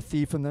come like a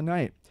thief in the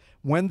night,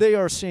 when they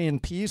are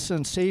saying peace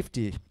and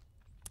safety.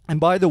 And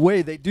by the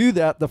way, they do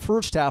that the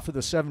first half of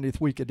the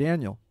 70th week of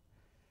Daniel.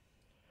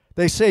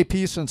 They say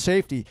peace and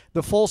safety.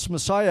 The false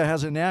Messiah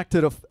has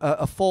enacted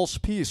a false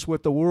peace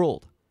with the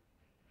world.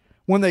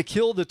 When they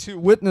kill the two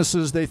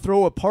witnesses, they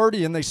throw a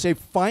party and they say,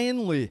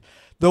 finally,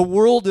 the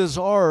world is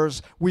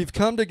ours. We've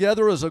come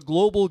together as a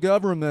global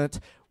government.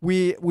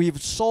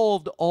 We've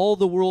solved all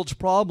the world's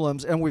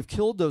problems, and we've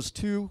killed those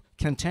two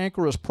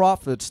cantankerous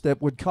prophets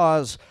that would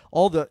cause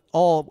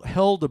all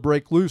hell to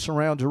break loose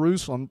around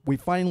Jerusalem. We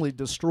finally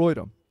destroyed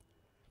them.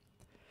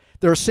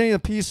 They're saying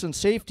peace and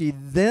safety,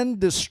 then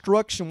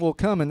destruction will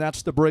come, and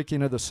that's the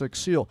breaking of the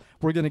sixth seal.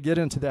 We're going to get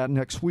into that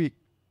next week.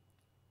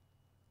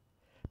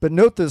 But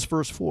note this,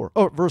 verse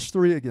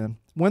 3 again.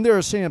 When they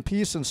are saying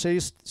peace and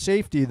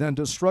safety, then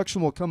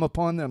destruction will come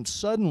upon them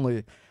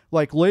suddenly,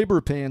 like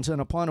labor pains, and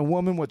upon a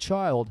woman with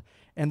child,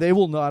 and they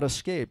will not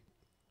escape.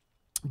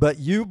 But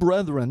you,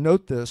 brethren,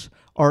 note this,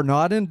 are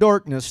not in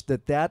darkness,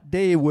 that that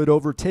day would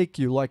overtake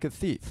you like a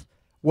thief.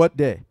 What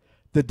day?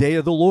 The day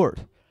of the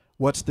Lord.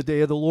 What's the day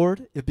of the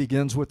Lord? It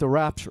begins with the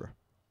rapture.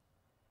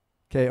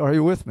 Okay, are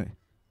you with me?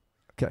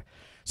 Okay,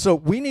 so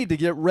we need to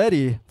get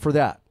ready for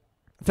that.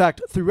 In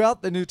fact,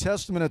 throughout the New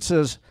Testament it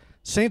says,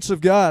 saints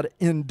of God,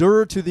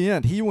 endure to the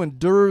end. He who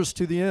endures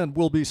to the end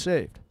will be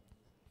saved.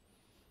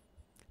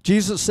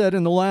 Jesus said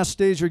in the last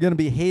days you're going to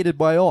be hated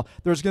by all.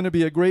 There's going to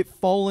be a great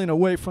falling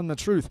away from the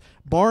truth.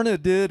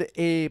 Barna did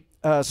a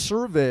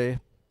survey,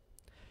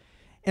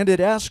 and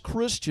it asked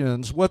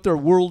Christians what their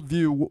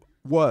worldview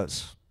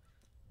was.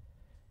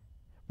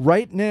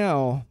 Right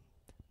now,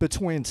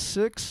 between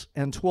 6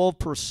 and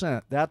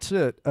 12%, that's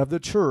it, of the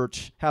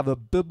church have a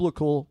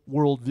biblical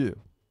worldview.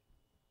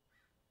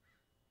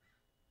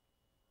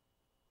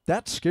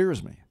 That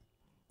scares me.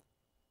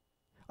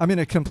 I mean,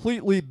 a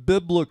completely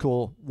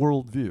biblical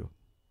worldview.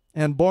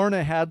 And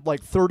Barna had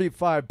like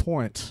 35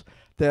 points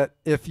that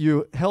if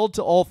you held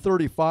to all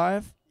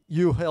 35,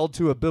 you held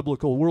to a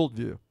biblical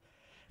worldview.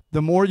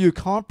 The more you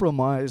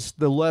compromise,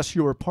 the less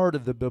you are part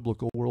of the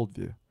biblical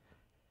worldview.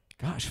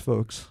 Gosh,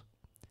 folks.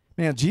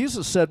 Man,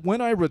 Jesus said,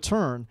 when I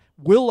return,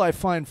 will I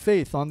find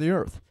faith on the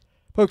earth?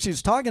 Folks,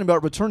 he's talking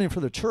about returning for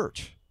the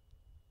church.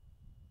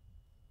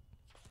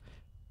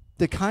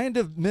 The kind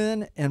of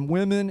men and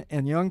women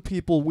and young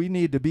people we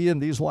need to be in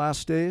these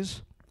last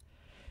days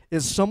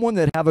is someone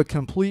that have a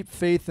complete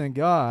faith in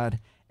God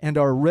and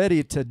are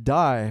ready to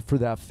die for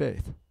that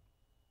faith.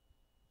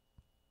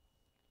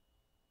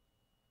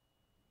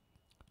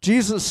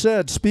 Jesus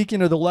said,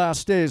 speaking of the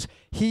last days,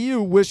 he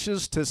who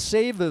wishes to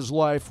save his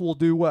life will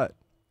do what?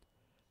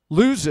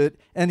 Lose it.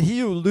 And he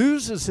who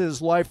loses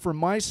his life for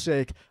my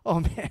sake, oh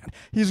man,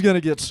 he's going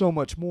to get so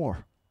much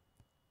more.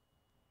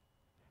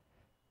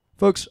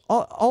 Folks,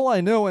 all I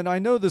know, and I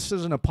know this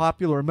isn't a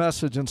popular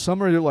message, and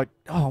some of you are like,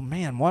 oh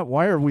man,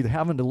 why are we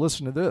having to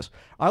listen to this?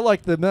 I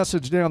like the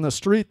message down the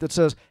street that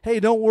says, hey,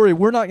 don't worry,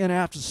 we're not going to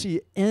have to see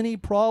any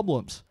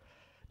problems.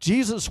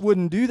 Jesus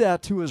wouldn't do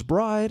that to his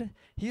bride.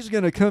 He's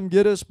going to come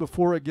get us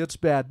before it gets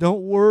bad.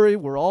 Don't worry,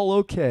 we're all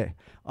okay.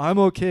 I'm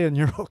okay and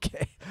you're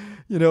okay.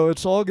 You know,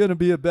 it's all going to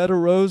be a bed of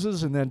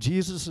roses, and then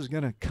Jesus is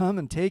going to come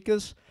and take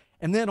us,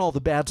 and then all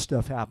the bad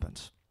stuff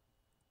happens.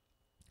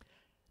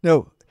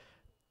 No.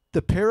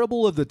 The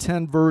parable of the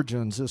 10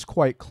 virgins is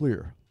quite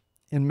clear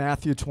in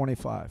Matthew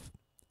 25.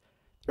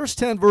 There's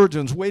 10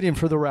 virgins waiting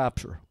for the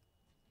rapture.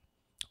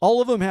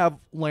 All of them have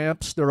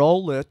lamps. They're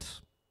all lit.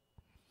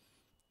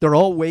 They're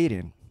all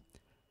waiting.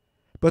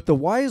 But the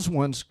wise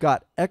ones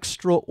got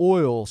extra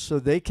oil so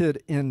they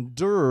could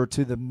endure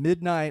to the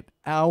midnight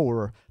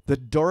hour, the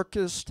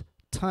darkest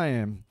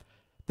time,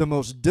 the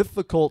most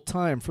difficult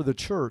time for the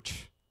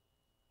church.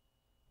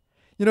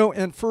 You know,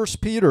 in 1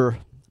 Peter,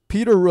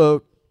 Peter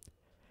wrote,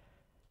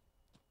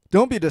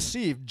 don't be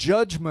deceived.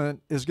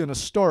 Judgment is going to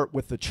start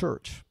with the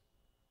church,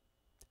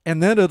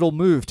 and then it'll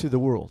move to the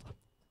world.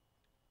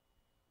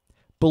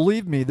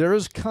 Believe me, there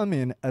is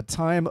coming a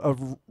time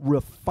of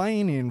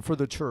refining for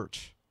the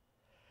church,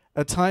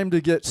 a time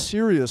to get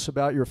serious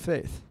about your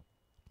faith.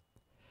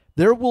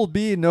 There will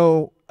be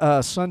no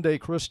Sunday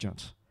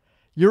Christians.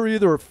 You're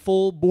either a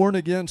full,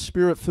 born-again,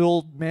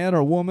 spirit-filled man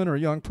or woman or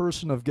young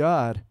person of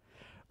God,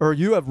 or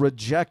you have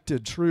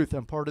rejected truth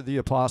and part of the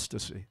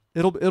apostasy.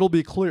 It'll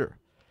be clear.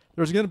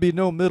 There's going to be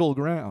no middle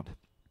ground.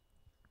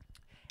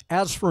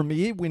 As for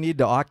me, we need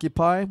to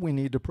occupy, we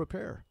need to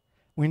prepare.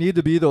 We need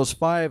to be those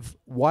 5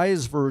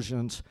 wise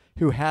virgins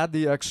who had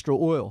the extra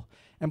oil.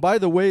 And by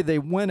the way, they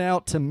went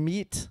out to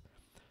meet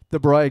the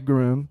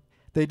bridegroom.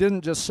 They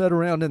didn't just sit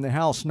around in the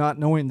house not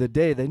knowing the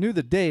day. They knew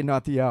the day,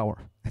 not the hour.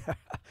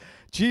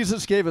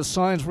 Jesus gave us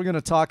signs. We're going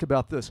to talk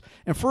about this.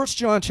 In 1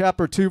 John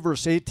chapter 2,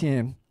 verse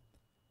 18,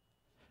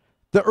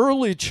 the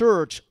early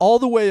church, all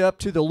the way up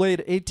to the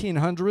late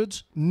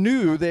 1800s,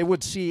 knew they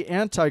would see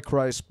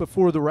Antichrist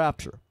before the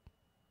rapture.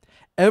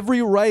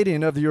 Every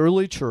writing of the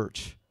early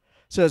church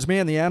says,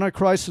 man, the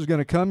Antichrist is going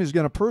to come. He's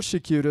going to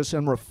persecute us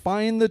and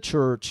refine the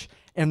church,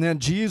 and then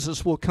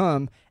Jesus will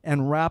come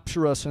and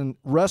rapture us and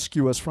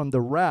rescue us from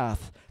the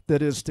wrath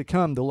that is to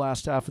come the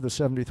last half of the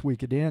 70th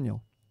week of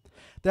Daniel.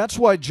 That's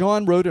why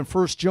John wrote in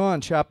 1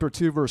 John chapter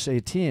 2, verse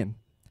 18,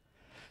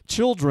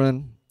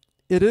 children,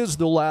 it is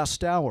the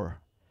last hour.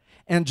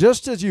 And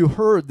just as you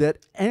heard that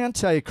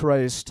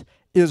Antichrist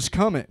is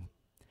coming,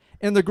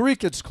 in the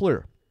Greek it's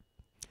clear.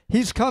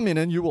 He's coming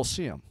and you will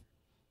see him.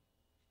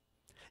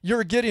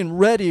 You're getting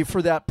ready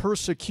for that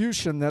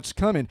persecution that's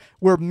coming,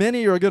 where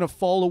many are going to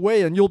fall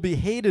away and you'll be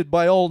hated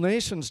by all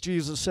nations,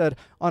 Jesus said,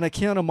 on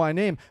account of my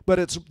name. But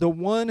it's the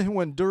one who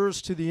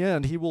endures to the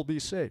end, he will be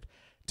saved.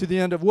 To the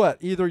end of what?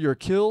 Either you're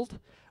killed,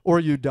 or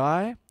you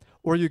die,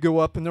 or you go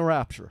up in the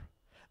rapture.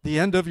 The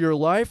end of your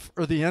life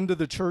or the end of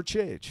the church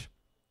age.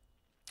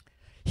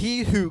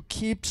 He who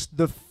keeps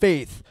the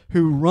faith,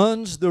 who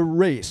runs the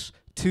race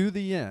to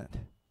the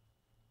end,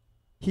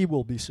 he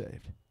will be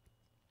saved.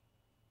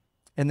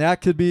 And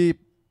that could be,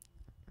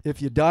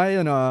 if you die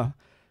in a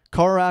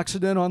car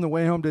accident on the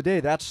way home today,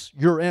 that's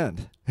your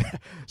end.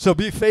 So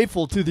be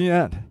faithful to the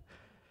end.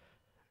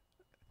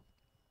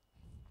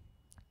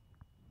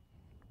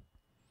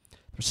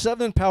 There's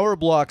 7 power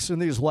blocks in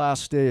these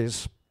last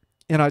days,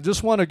 and I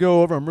just want to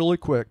go over them really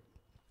quick.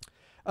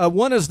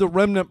 One is the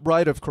remnant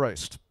bride of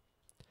Christ.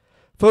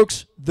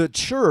 Folks, the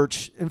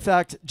church, in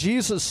fact,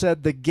 Jesus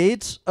said the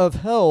gates of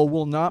hell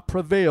will not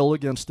prevail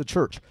against the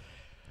church.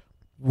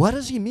 What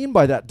does he mean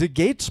by that? Do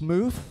gates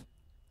move?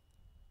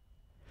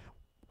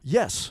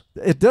 Yes,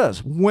 it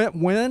does.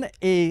 When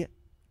a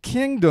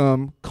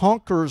kingdom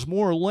conquers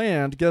more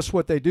land, guess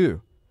what they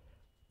do?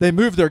 They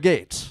move their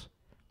gates.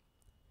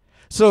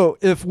 So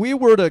if we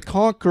were to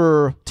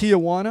conquer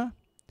Tijuana,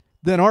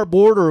 then our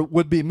border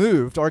would be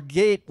moved. Our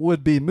gate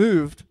would be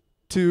moved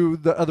to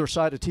the other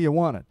side of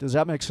Tijuana. Does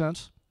that make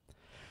sense?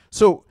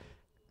 So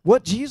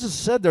what Jesus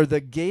said there, the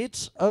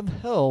gates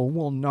of hell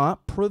will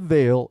not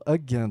prevail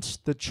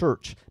against the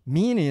church.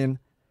 Meaning,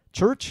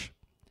 church,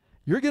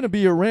 you're going to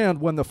be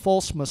around when the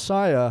false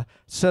Messiah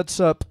sets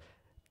up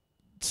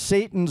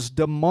Satan's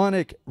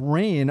demonic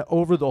reign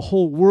over the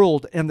whole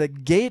world, and the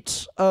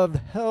gates of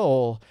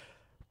hell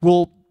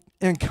will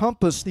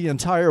encompass the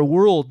entire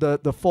world,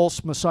 the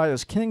false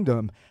Messiah's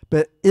kingdom,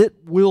 but it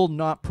will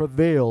not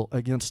prevail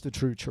against the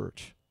true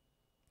church.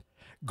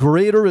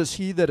 Greater is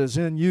he that is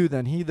in you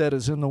than he that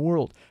is in the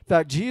world. In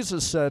fact,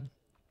 Jesus said,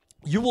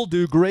 you will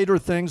do greater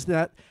things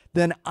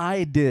than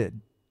I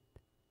did.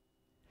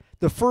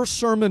 The first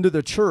sermon to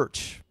the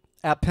church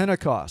at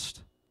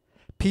Pentecost,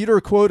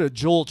 Peter quoted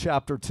Joel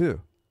chapter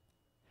 2.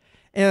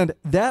 And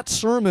that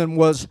sermon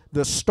was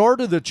the start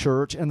of the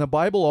church, and the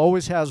Bible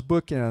always has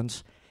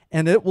bookends,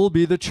 and it will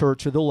be the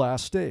church of the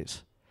last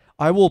days.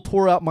 I will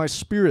pour out my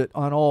spirit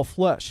on all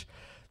flesh.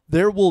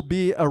 There will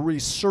be a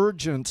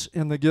resurgence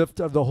in the gift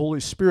of the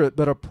Holy Spirit,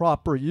 but a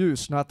proper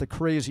use, not the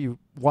crazy,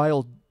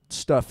 wild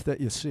stuff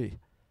that you see.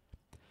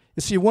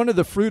 You see, one of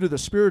the fruit of the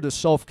Spirit is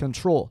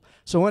self-control.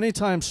 So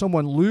anytime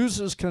someone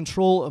loses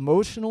control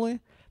emotionally,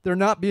 they're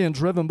not being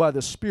driven by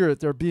the Spirit.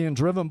 They're being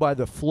driven by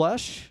the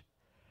flesh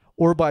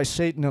or by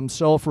Satan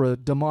himself or a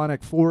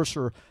demonic force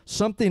or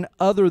something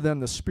other than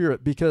the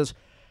Spirit, because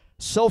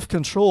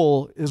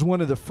self-control is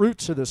one of the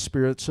fruits of the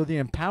Spirit, so the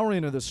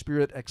empowering of the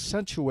Spirit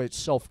accentuates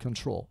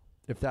self-control,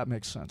 if that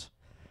makes sense.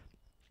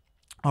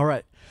 All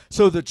right,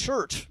 so the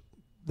church,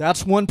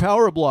 that's one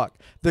power block.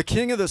 The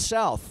king of the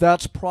south,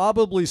 that's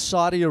probably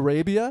Saudi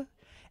Arabia,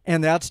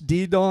 and that's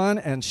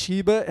Dedan and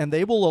Sheba, and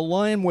they will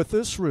align with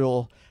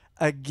Israel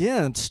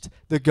against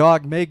the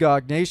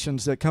Gog-Magog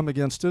nations that come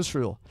against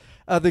Israel.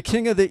 The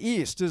king of the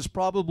east is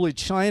probably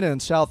China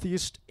and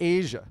Southeast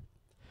Asia.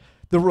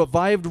 The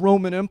revived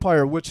Roman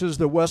Empire, which is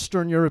the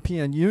Western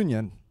European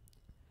Union.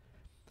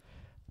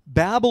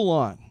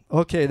 Babylon.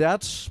 Okay,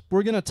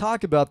 we're going to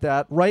talk about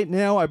that. Right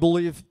now, I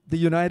believe the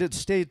United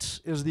States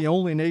is the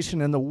only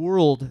nation in the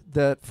world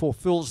that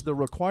fulfills the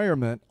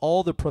requirement,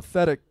 all the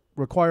prophetic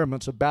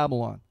requirements of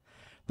Babylon.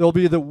 They'll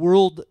be the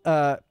world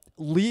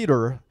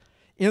leader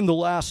in the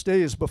last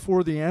days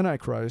before the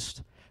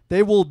Antichrist.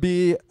 They will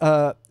be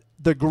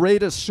the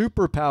greatest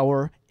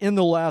superpower in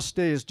the last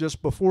days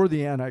just before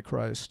the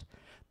Antichrist.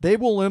 They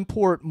will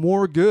import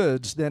more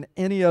goods than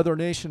any other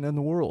nation in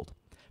the world.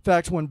 In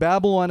fact, when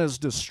Babylon is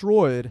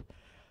destroyed,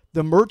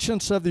 the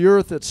merchants of the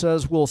earth, it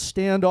says, will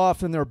stand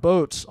off in their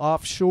boats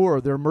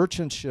offshore, their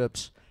merchant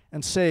ships,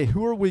 and say,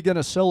 who are we going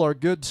to sell our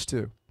goods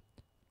to?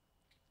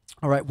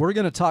 All right, we're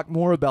going to talk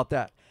more about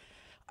that.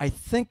 I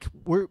think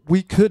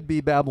we could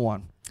be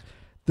Babylon.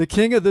 The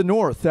king of the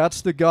north,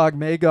 that's the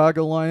Gog-Magog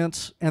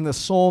alliance, and the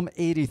Psalm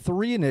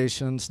 83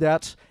 nations,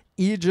 that's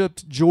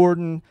Egypt,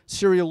 Jordan,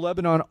 Syria,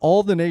 Lebanon,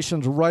 all the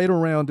nations right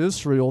around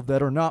Israel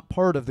that are not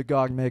part of the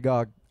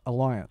Gog-Magog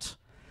alliance.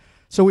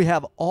 So we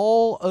have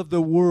all of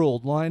the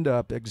world lined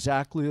up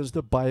exactly as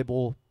the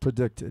Bible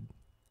predicted.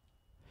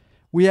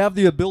 We have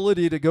the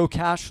ability to go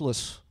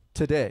cashless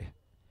today.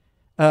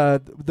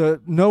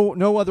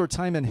 No other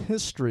time in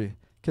history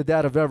could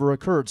that have ever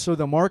occurred. So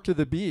the mark of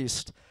the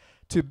beast,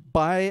 to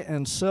buy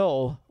and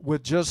sell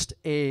with just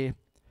a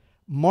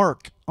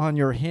mark on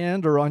your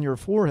hand or on your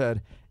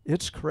forehead,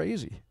 it's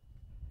crazy.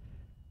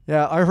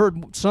 Yeah, I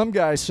heard some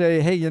guy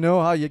say, hey, you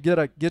know how you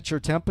get your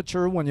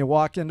temperature when you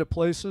walk into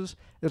places?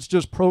 It's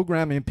just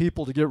programming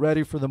people to get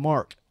ready for the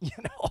mark. You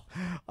know,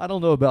 I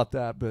don't know about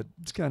that, but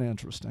it's kind of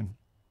interesting.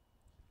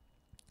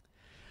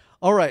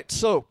 All right,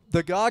 so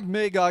the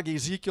Gog-Magog,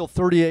 Ezekiel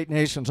 38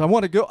 nations. I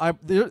want to go,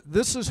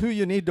 this is who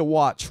you need to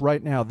watch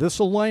right now, this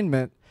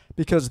alignment,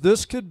 because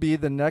this could be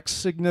the next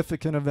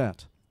significant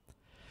event.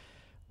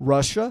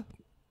 Russia,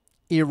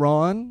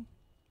 Iran,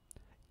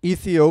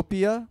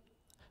 Ethiopia,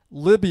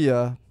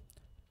 Libya,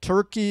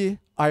 Turkey,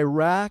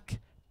 Iraq,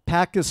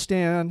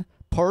 Pakistan,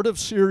 part of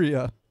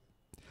Syria,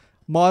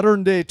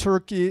 modern-day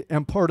Turkey,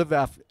 and part of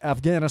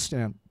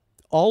Afghanistan.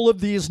 All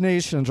of these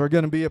nations are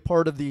going to be a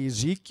part of the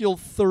Ezekiel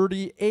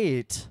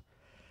 38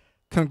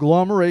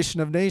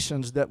 conglomeration of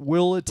nations that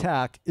will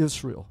attack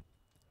Israel.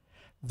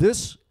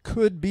 This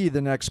could be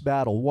the next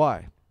battle.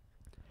 Why?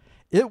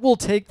 It will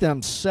take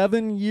them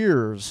 7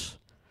 years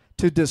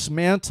to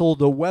dismantle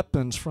the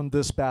weapons from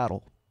this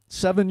battle.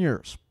 7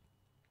 years.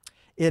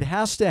 It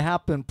has to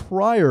happen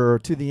prior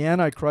to the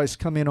Antichrist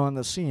coming on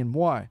the scene.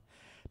 Why?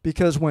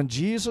 Because when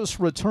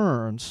Jesus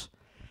returns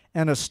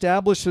and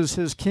establishes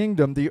his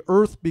kingdom, the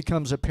earth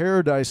becomes a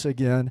paradise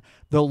again.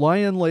 The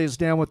lion lays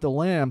down with the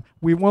lamb.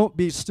 We won't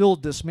be still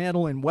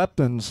dismantling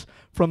weapons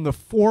from the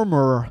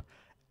former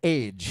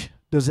age.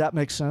 Does that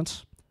make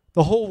sense?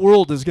 The whole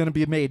world is going to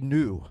be made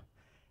new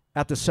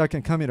at the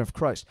second coming of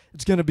Christ.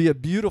 It's going to be a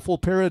beautiful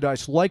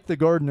paradise like the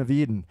Garden of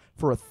Eden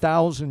for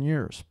 1,000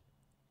 years.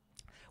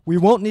 We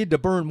won't need to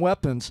burn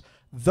weapons.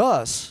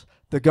 Thus,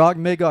 the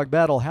Gog-Magog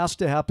battle has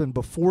to happen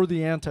before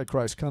the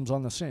Antichrist comes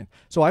on the scene.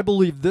 So I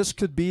believe this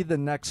could be the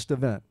next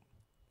event.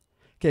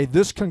 Okay,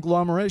 this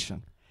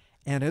conglomeration.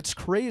 And it's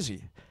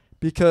crazy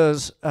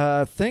because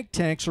think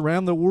tanks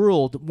around the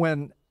world,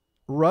 when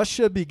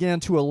Russia began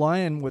to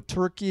align with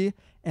Turkey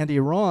and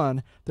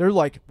Iran, they're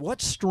like,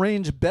 what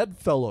strange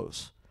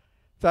bedfellows.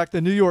 In fact, the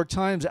New York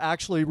Times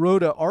actually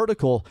wrote an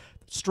article,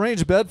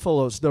 Strange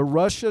Bedfellows, the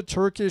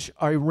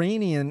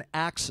Russia-Turkish-Iranian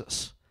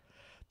axis.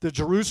 The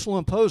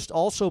Jerusalem Post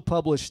also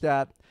published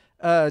that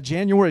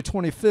January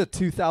 25th,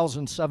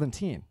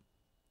 2017,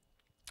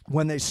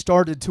 when they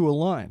started to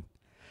align,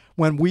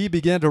 when we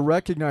began to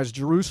recognize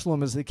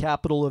Jerusalem as the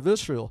capital of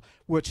Israel,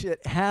 which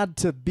it had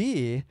to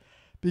be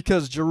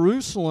because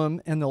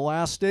Jerusalem in the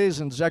last days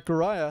in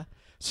Zechariah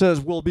says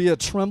will be a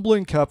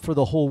trembling cup for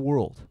the whole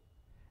world.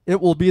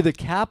 It will be the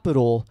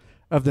capital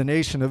of the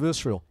nation of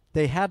Israel.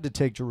 They had to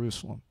take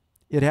Jerusalem.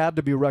 It had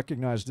to be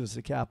recognized as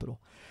the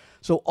capital.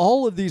 So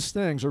all of these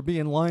things are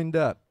being lined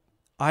up.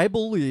 I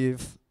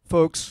believe,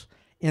 folks,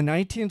 in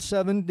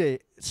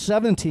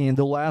 1917,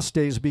 the last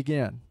days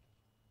began.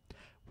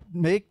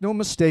 Make no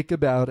mistake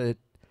about it.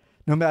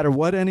 No matter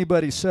what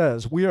anybody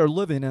says, we are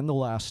living in the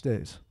last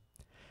days.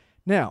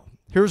 Now,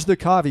 here's the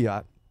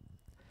caveat.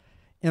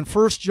 In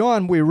 1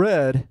 John, we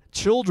read,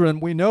 children,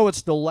 we know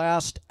it's the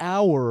last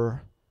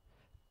hour,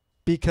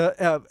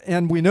 because,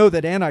 and we know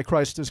that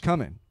Antichrist is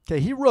coming. Okay,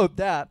 he wrote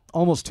that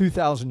almost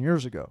 2,000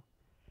 years ago.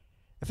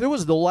 If it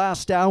was the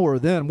last hour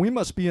then, we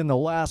must be in the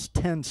last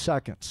 10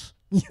 seconds,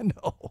 you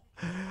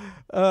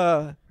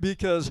know.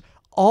 Because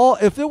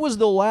if it was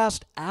the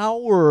last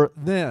hour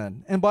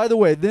then, and by the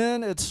way,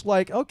 then it's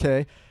like,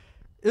 okay,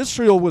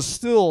 Israel was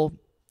still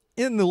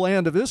in the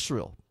land of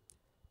Israel.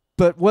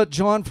 But what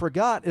John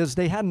forgot is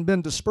they hadn't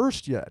been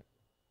dispersed yet.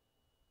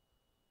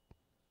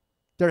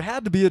 There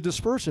had to be a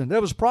dispersion.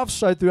 That was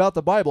prophesied throughout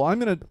the Bible. I'm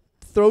going to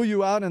throw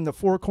you out in the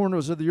four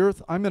corners of the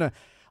earth. I'm going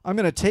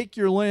to take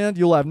your land.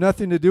 You'll have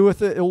nothing to do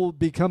with it. It will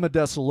become a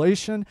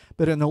desolation.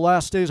 But in the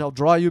last days, I'll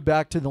draw you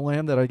back to the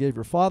land that I gave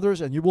your fathers,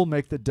 and you will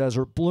make the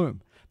desert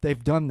bloom.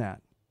 They've done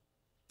that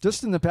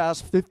just in the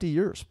past 50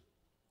 years.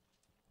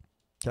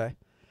 Okay?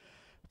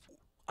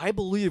 I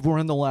believe we're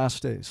in the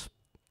last days.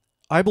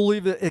 I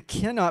believe that it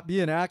cannot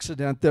be an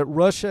accident that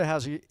Russia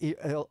has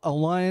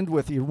aligned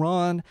with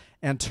Iran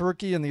and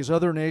Turkey and these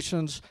other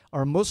nations,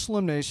 are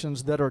Muslim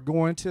nations that are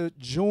going to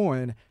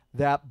join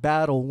that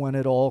battle when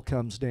it all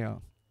comes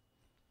down.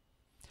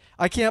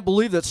 I can't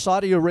believe that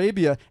Saudi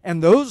Arabia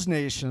and those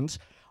nations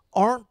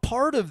aren't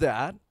part of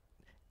that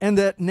and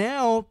that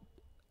now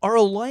are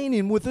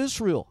aligning with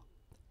Israel.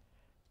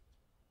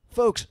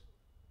 Folks,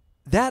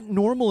 that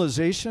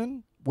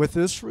normalization with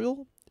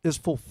Israel is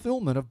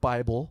fulfillment of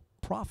Bible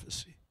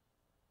prophecy.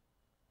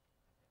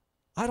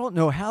 I don't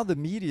know how the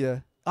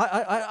media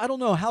I don't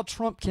know how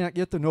Trump can't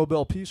get the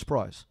Nobel Peace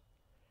Prize.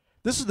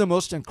 This is the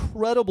most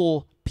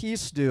incredible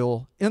peace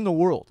deal in the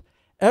world.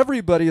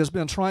 Everybody has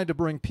been trying to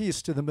bring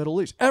peace to the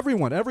Middle East.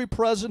 Everyone, every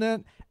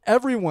president,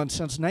 everyone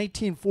since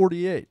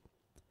 1948.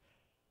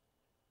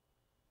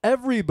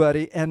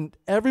 Everybody, and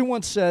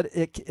everyone said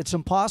it's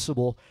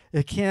impossible.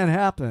 It can't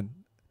happen.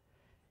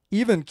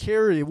 Even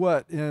Kerry,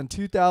 in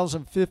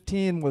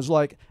 2015 was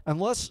like,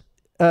 unless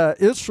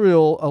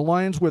Israel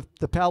aligns with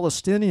the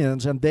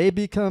Palestinians and they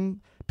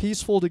become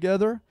peaceful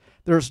together,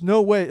 there's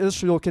no way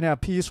Israel can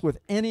have peace with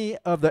any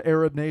of the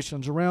Arab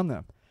nations around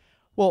them.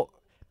 Well,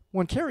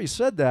 when Kerry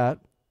said that,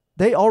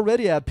 they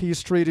already had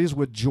peace treaties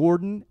with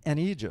Jordan and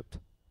Egypt.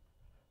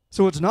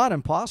 So it's not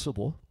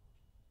impossible.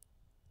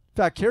 In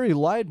fact, Kerry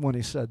lied when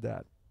he said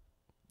that.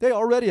 They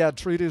already had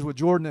treaties with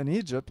Jordan and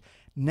Egypt.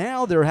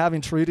 Now they're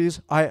having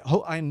treaties.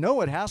 I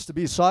know it has to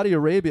be Saudi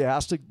Arabia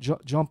has to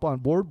jump on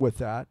board with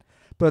that.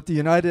 But the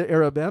United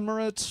Arab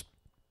Emirates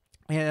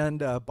and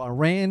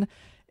Bahrain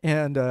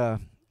and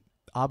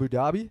Abu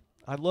Dhabi.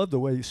 I love the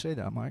way you say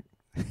that, Mike.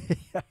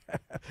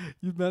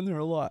 You've been there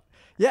a lot.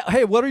 Yeah,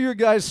 hey, what are your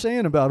guys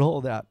saying about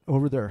all that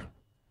over there?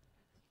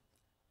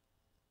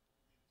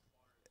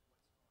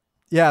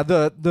 Yeah,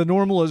 the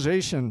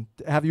normalization.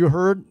 Have you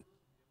heard?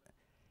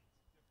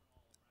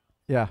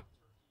 Yeah.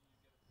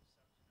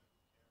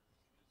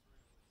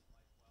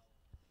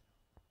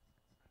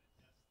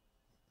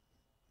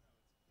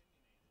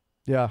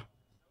 Yeah.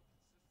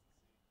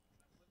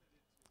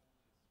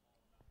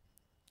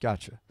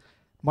 Gotcha.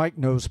 Mike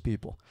knows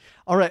people.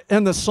 All right,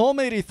 and the Psalm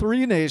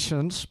 83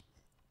 nations,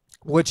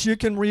 which you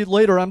can read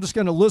later, I'm just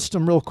going to list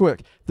them real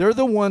quick. They're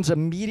the ones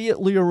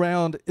immediately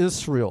around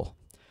Israel.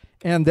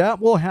 And that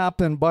will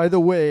happen, by the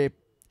way,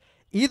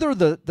 either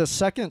the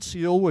second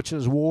seal, which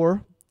is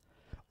war,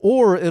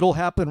 or it'll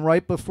happen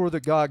right before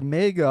the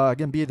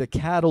Gog-Magog and be the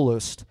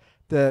catalyst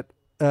that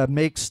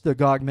makes the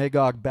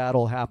Gog-Magog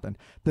battle happen.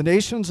 The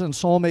nations in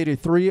Psalm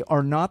 83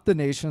 are not the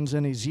nations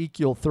in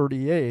Ezekiel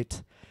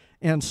 38.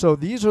 And so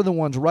these are the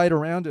ones right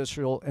around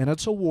Israel, and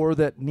it's a war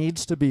that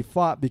needs to be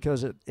fought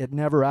because it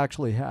never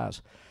actually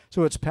has.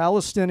 So it's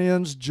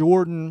Palestinians,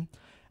 Jordan,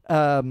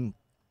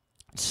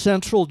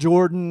 Central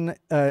Jordan,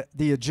 the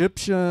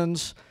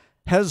Egyptians,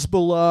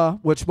 Hezbollah,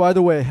 which, by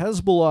the way,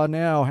 Hezbollah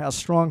now has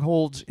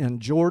strongholds in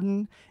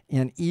Jordan,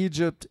 in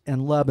Egypt,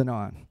 and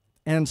Lebanon,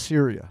 and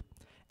Syria.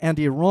 And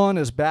Iran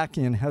is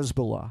backing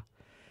Hezbollah.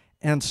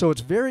 And so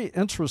it's very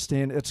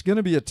interesting. It's going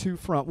to be a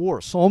two-front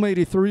war. Psalm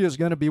 83 is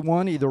going to be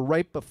one either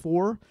right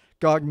before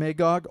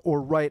Gog-Magog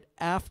or right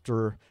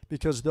after,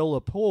 because they'll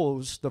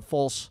oppose the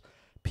false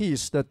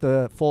peace that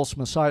the false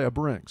Messiah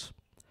brings.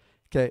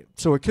 Okay,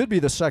 so it could be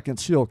the second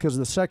seal, because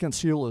the second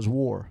seal is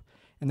war.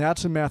 And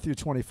that's in Matthew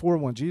 24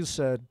 when Jesus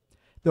said,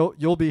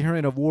 you'll be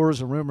hearing of wars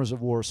and rumors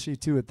of wars. See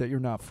to it that you're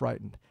not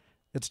frightened.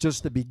 It's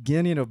just the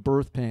beginning of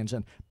birth pains.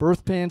 And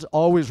birth pains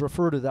always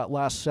refer to that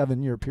last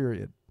 7-year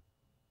period.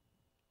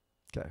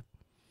 Okay.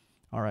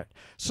 All right.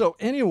 So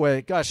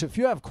anyway, gosh, if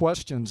you have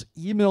questions,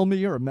 email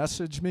me or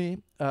message me.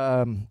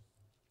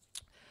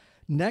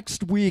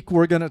 Next week,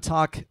 we're going to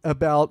talk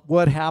about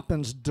what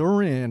happens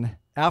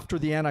after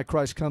the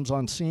Antichrist comes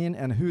on scene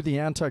and who the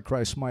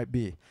Antichrist might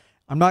be.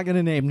 I'm not going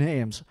to name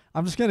names.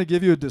 I'm just going to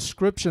give you a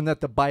description that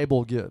the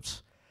Bible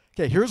gives.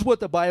 Okay, here's what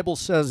the Bible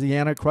says the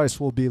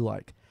Antichrist will be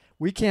like.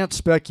 We can't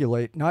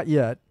speculate, not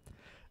yet,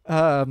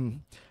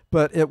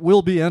 but it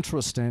will be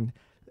interesting.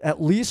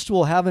 At least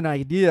we'll have an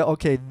idea,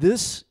 okay,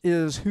 this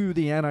is who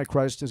the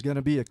Antichrist is going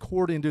to be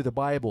according to the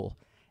Bible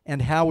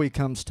and how he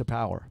comes to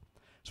power.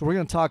 So we're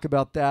going to talk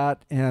about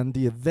that and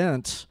the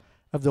events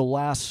of the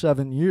last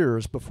 7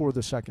 years before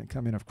the second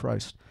coming of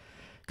Christ.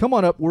 Come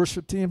on up,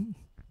 worship team.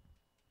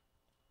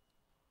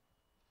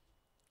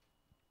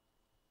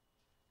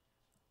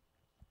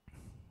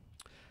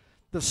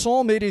 The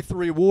Psalm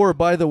 83 war,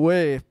 by the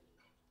way,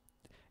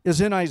 is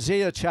in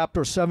Isaiah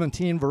chapter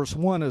 17, verse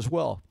 1 as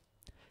well.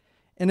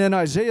 And in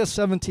Isaiah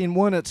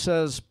 17:1 it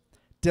says,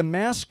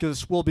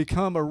 Damascus will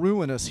become a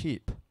ruinous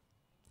heap.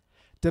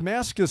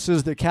 Damascus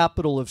is the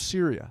capital of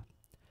Syria.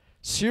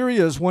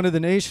 Syria is one of the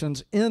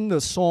nations in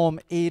the Psalm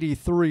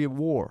 83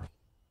 war.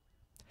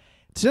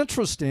 It's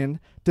interesting,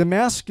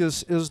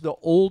 Damascus is the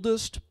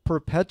oldest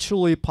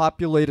perpetually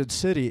populated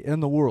city in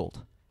the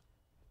world.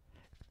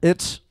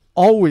 It's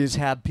always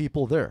had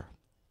people there.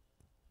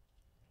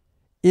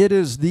 It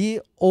is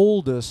the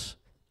oldest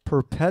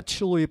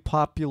perpetually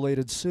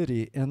populated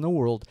city in the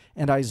world,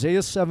 and Isaiah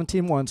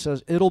 17:1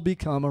 says it'll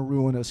become a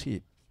ruinous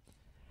heap.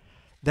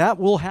 That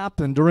will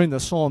happen during the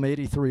Psalm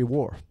 83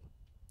 war.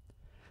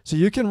 So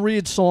you can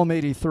read Psalm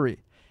 83.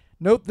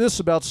 Note this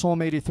about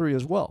Psalm 83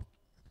 as well.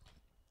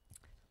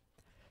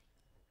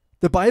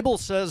 The Bible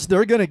says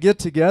they're going to get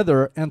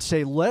together and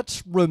say,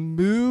 let's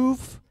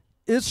remove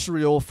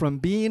Israel from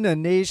being a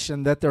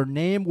nation that their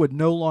name would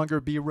no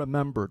longer be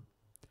remembered.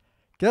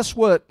 Guess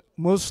what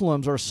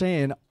Muslims are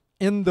saying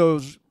in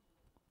those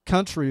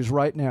countries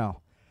right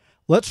now?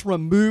 Let's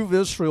remove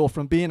Israel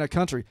from being a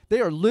country.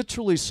 They are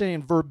literally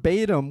saying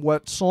verbatim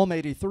what Psalm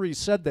 83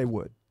 said they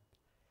would,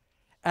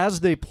 as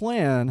they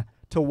plan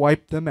to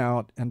wipe them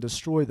out and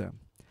destroy them.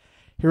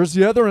 Here's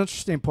the other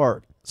interesting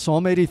part.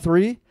 Psalm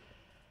 83,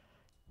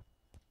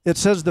 it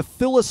says the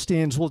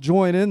Philistines will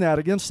join in that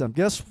against them.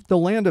 Guess the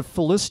land of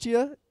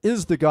Philistia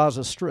is the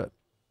Gaza Strip.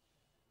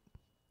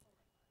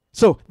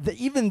 So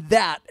even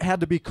that had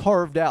to be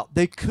carved out.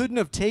 They couldn't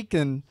have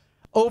taken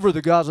over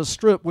the Gaza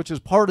Strip, which is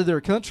part of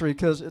their country,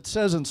 because it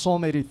says in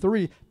Psalm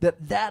 83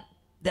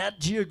 that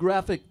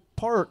geographic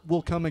part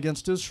will come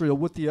against Israel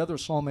with the other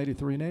Psalm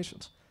 83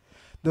 nations.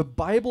 The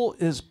Bible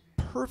is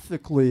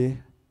perfectly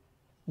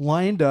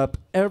lined up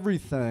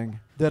everything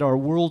that our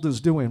world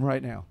is doing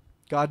right now.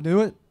 God knew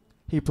it.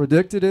 He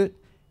predicted it.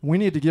 We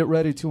need to get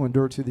ready to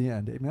endure to the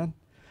end. Amen.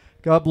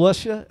 God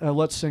bless you.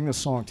 Let's sing this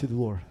song to the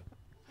Lord.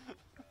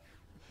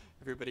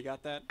 Everybody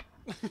got that?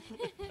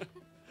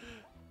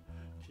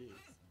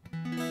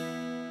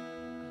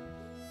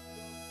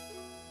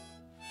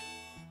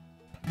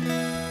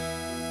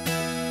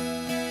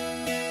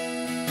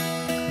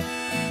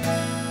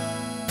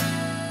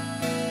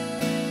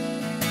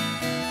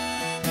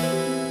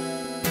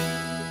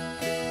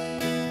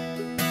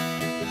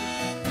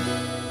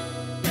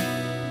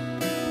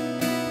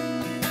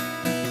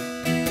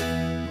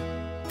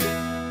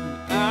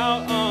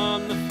 Out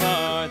on the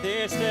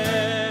farthest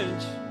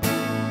edge,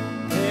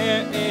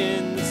 there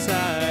in the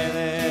silence,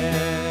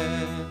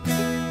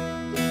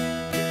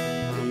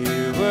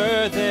 you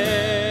were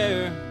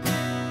there.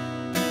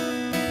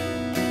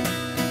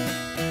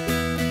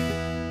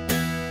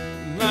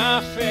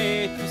 My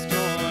faith was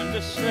torn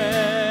to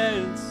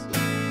shreds,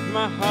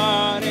 my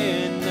heart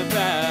in the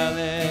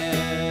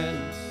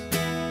balance.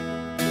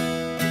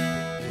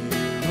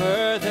 You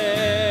were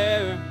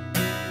there.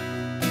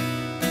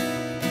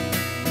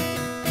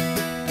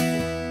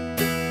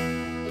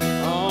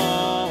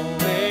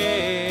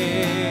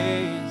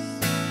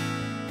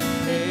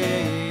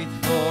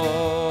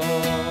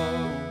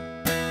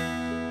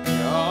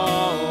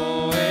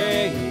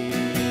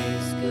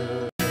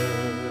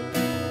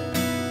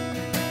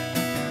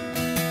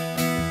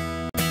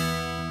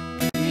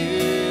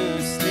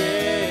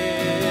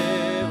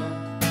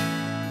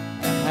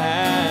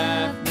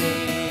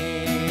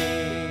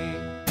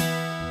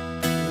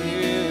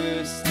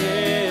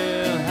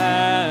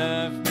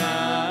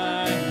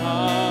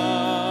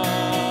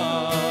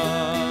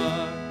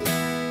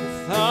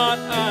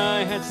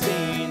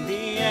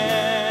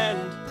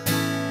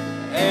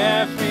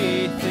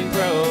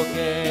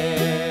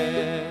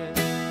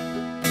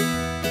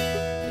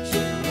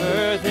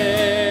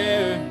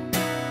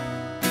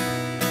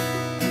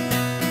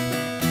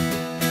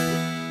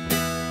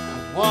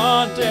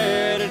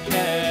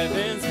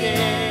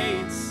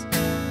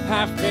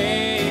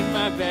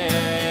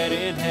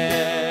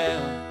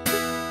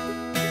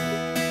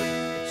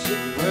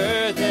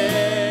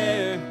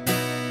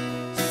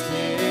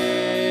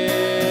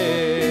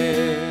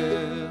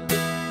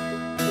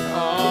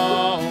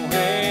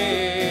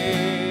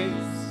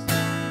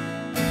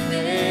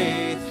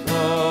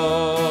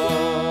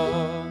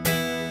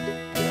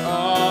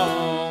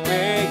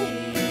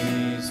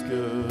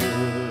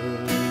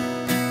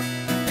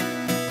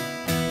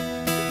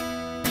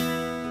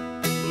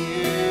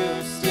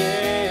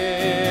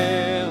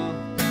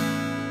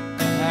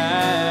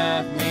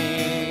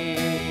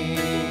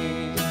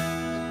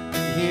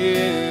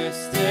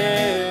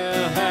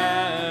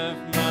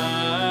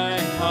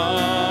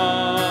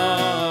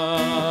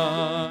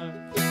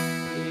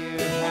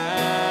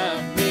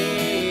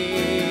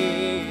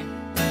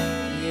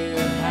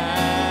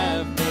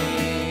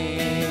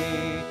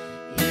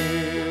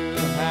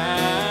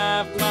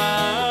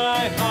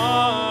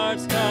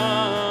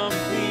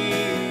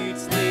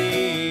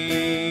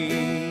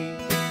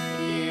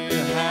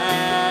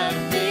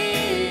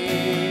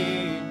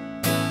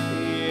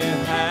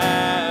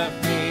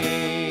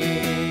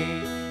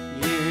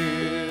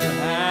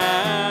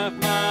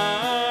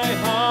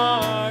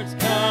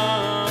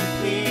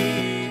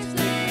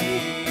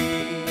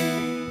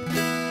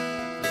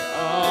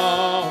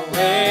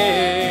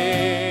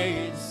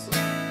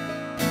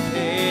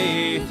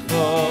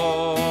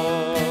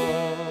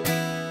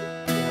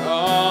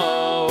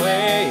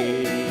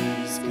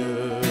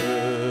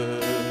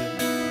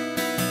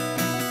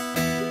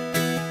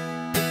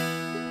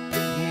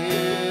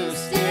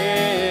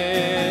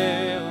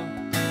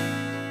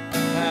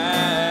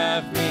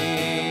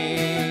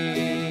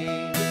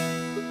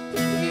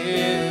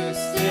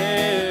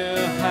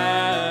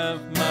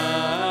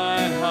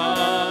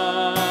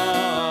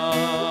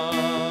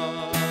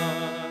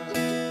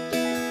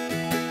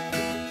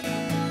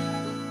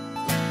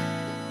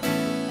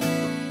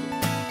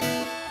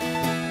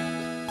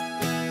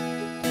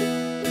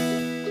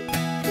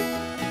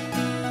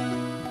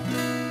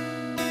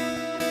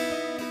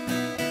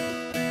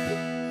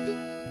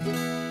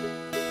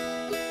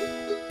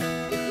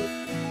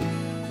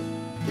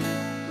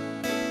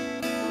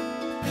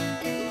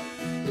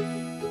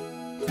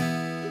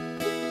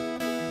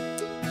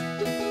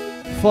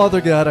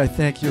 Father God, I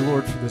thank you,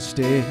 Lord, for this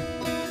day.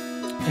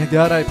 And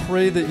God, I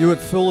pray that you would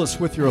fill us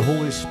with your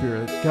Holy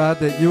Spirit. God,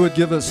 that you would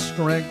give us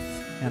strength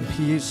and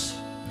peace.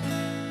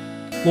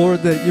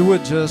 Lord, that you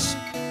would just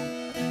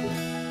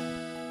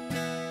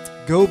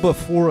go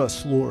before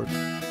us, Lord.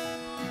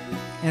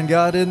 And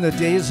God, in the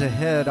days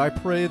ahead, I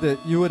pray that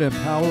you would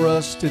empower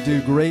us to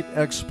do great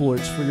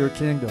exploits for your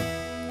kingdom.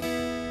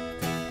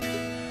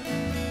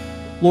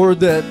 Lord,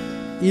 that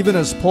even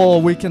as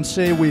Paul, we can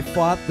say we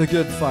fought the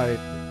good fight.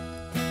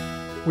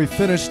 We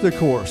finished the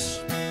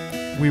course.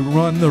 We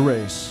run the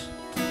race.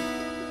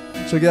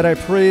 So God, I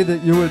pray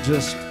that you would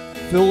just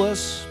fill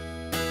us.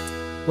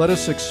 Let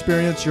us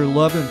experience your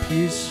love and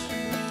peace.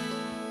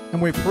 And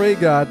we pray,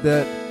 God,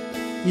 that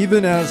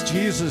even as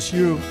Jesus,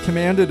 you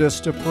commanded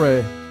us to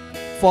pray,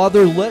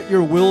 Father, let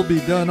your will be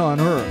done on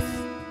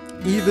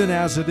earth, even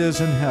as it is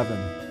in heaven.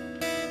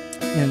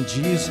 In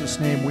Jesus'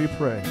 name we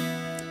pray.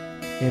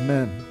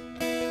 Amen.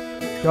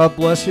 God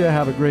bless you.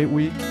 Have a great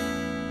week.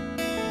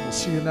 We'll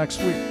see you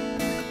next week.